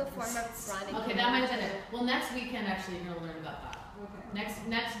 It's like a form of pranic. Okay, that might have been it. Well, next weekend actually you're gonna learn about that. Okay.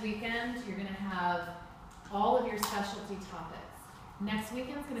 Next weekend you're gonna have all of your specialty topics. Next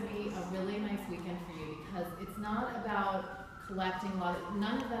weekend's gonna be a really nice weekend for you because it's not about collecting a lot of,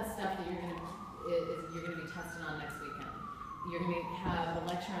 none of that stuff that you're gonna be tested on next weekend. You're gonna have a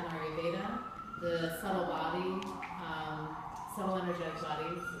lecture on Ayurveda, the subtle body, subtle energetic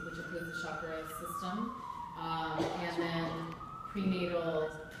bodies, which includes the chakra system, and then prenatal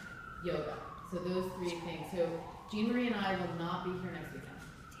yoga. So those 3 things. So Jean Marie and I will not be here next weekend.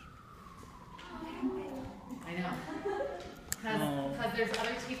 I know. Because there's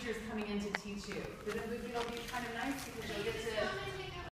other teachers coming in to teach you. It'll be kind of nice because you'll get to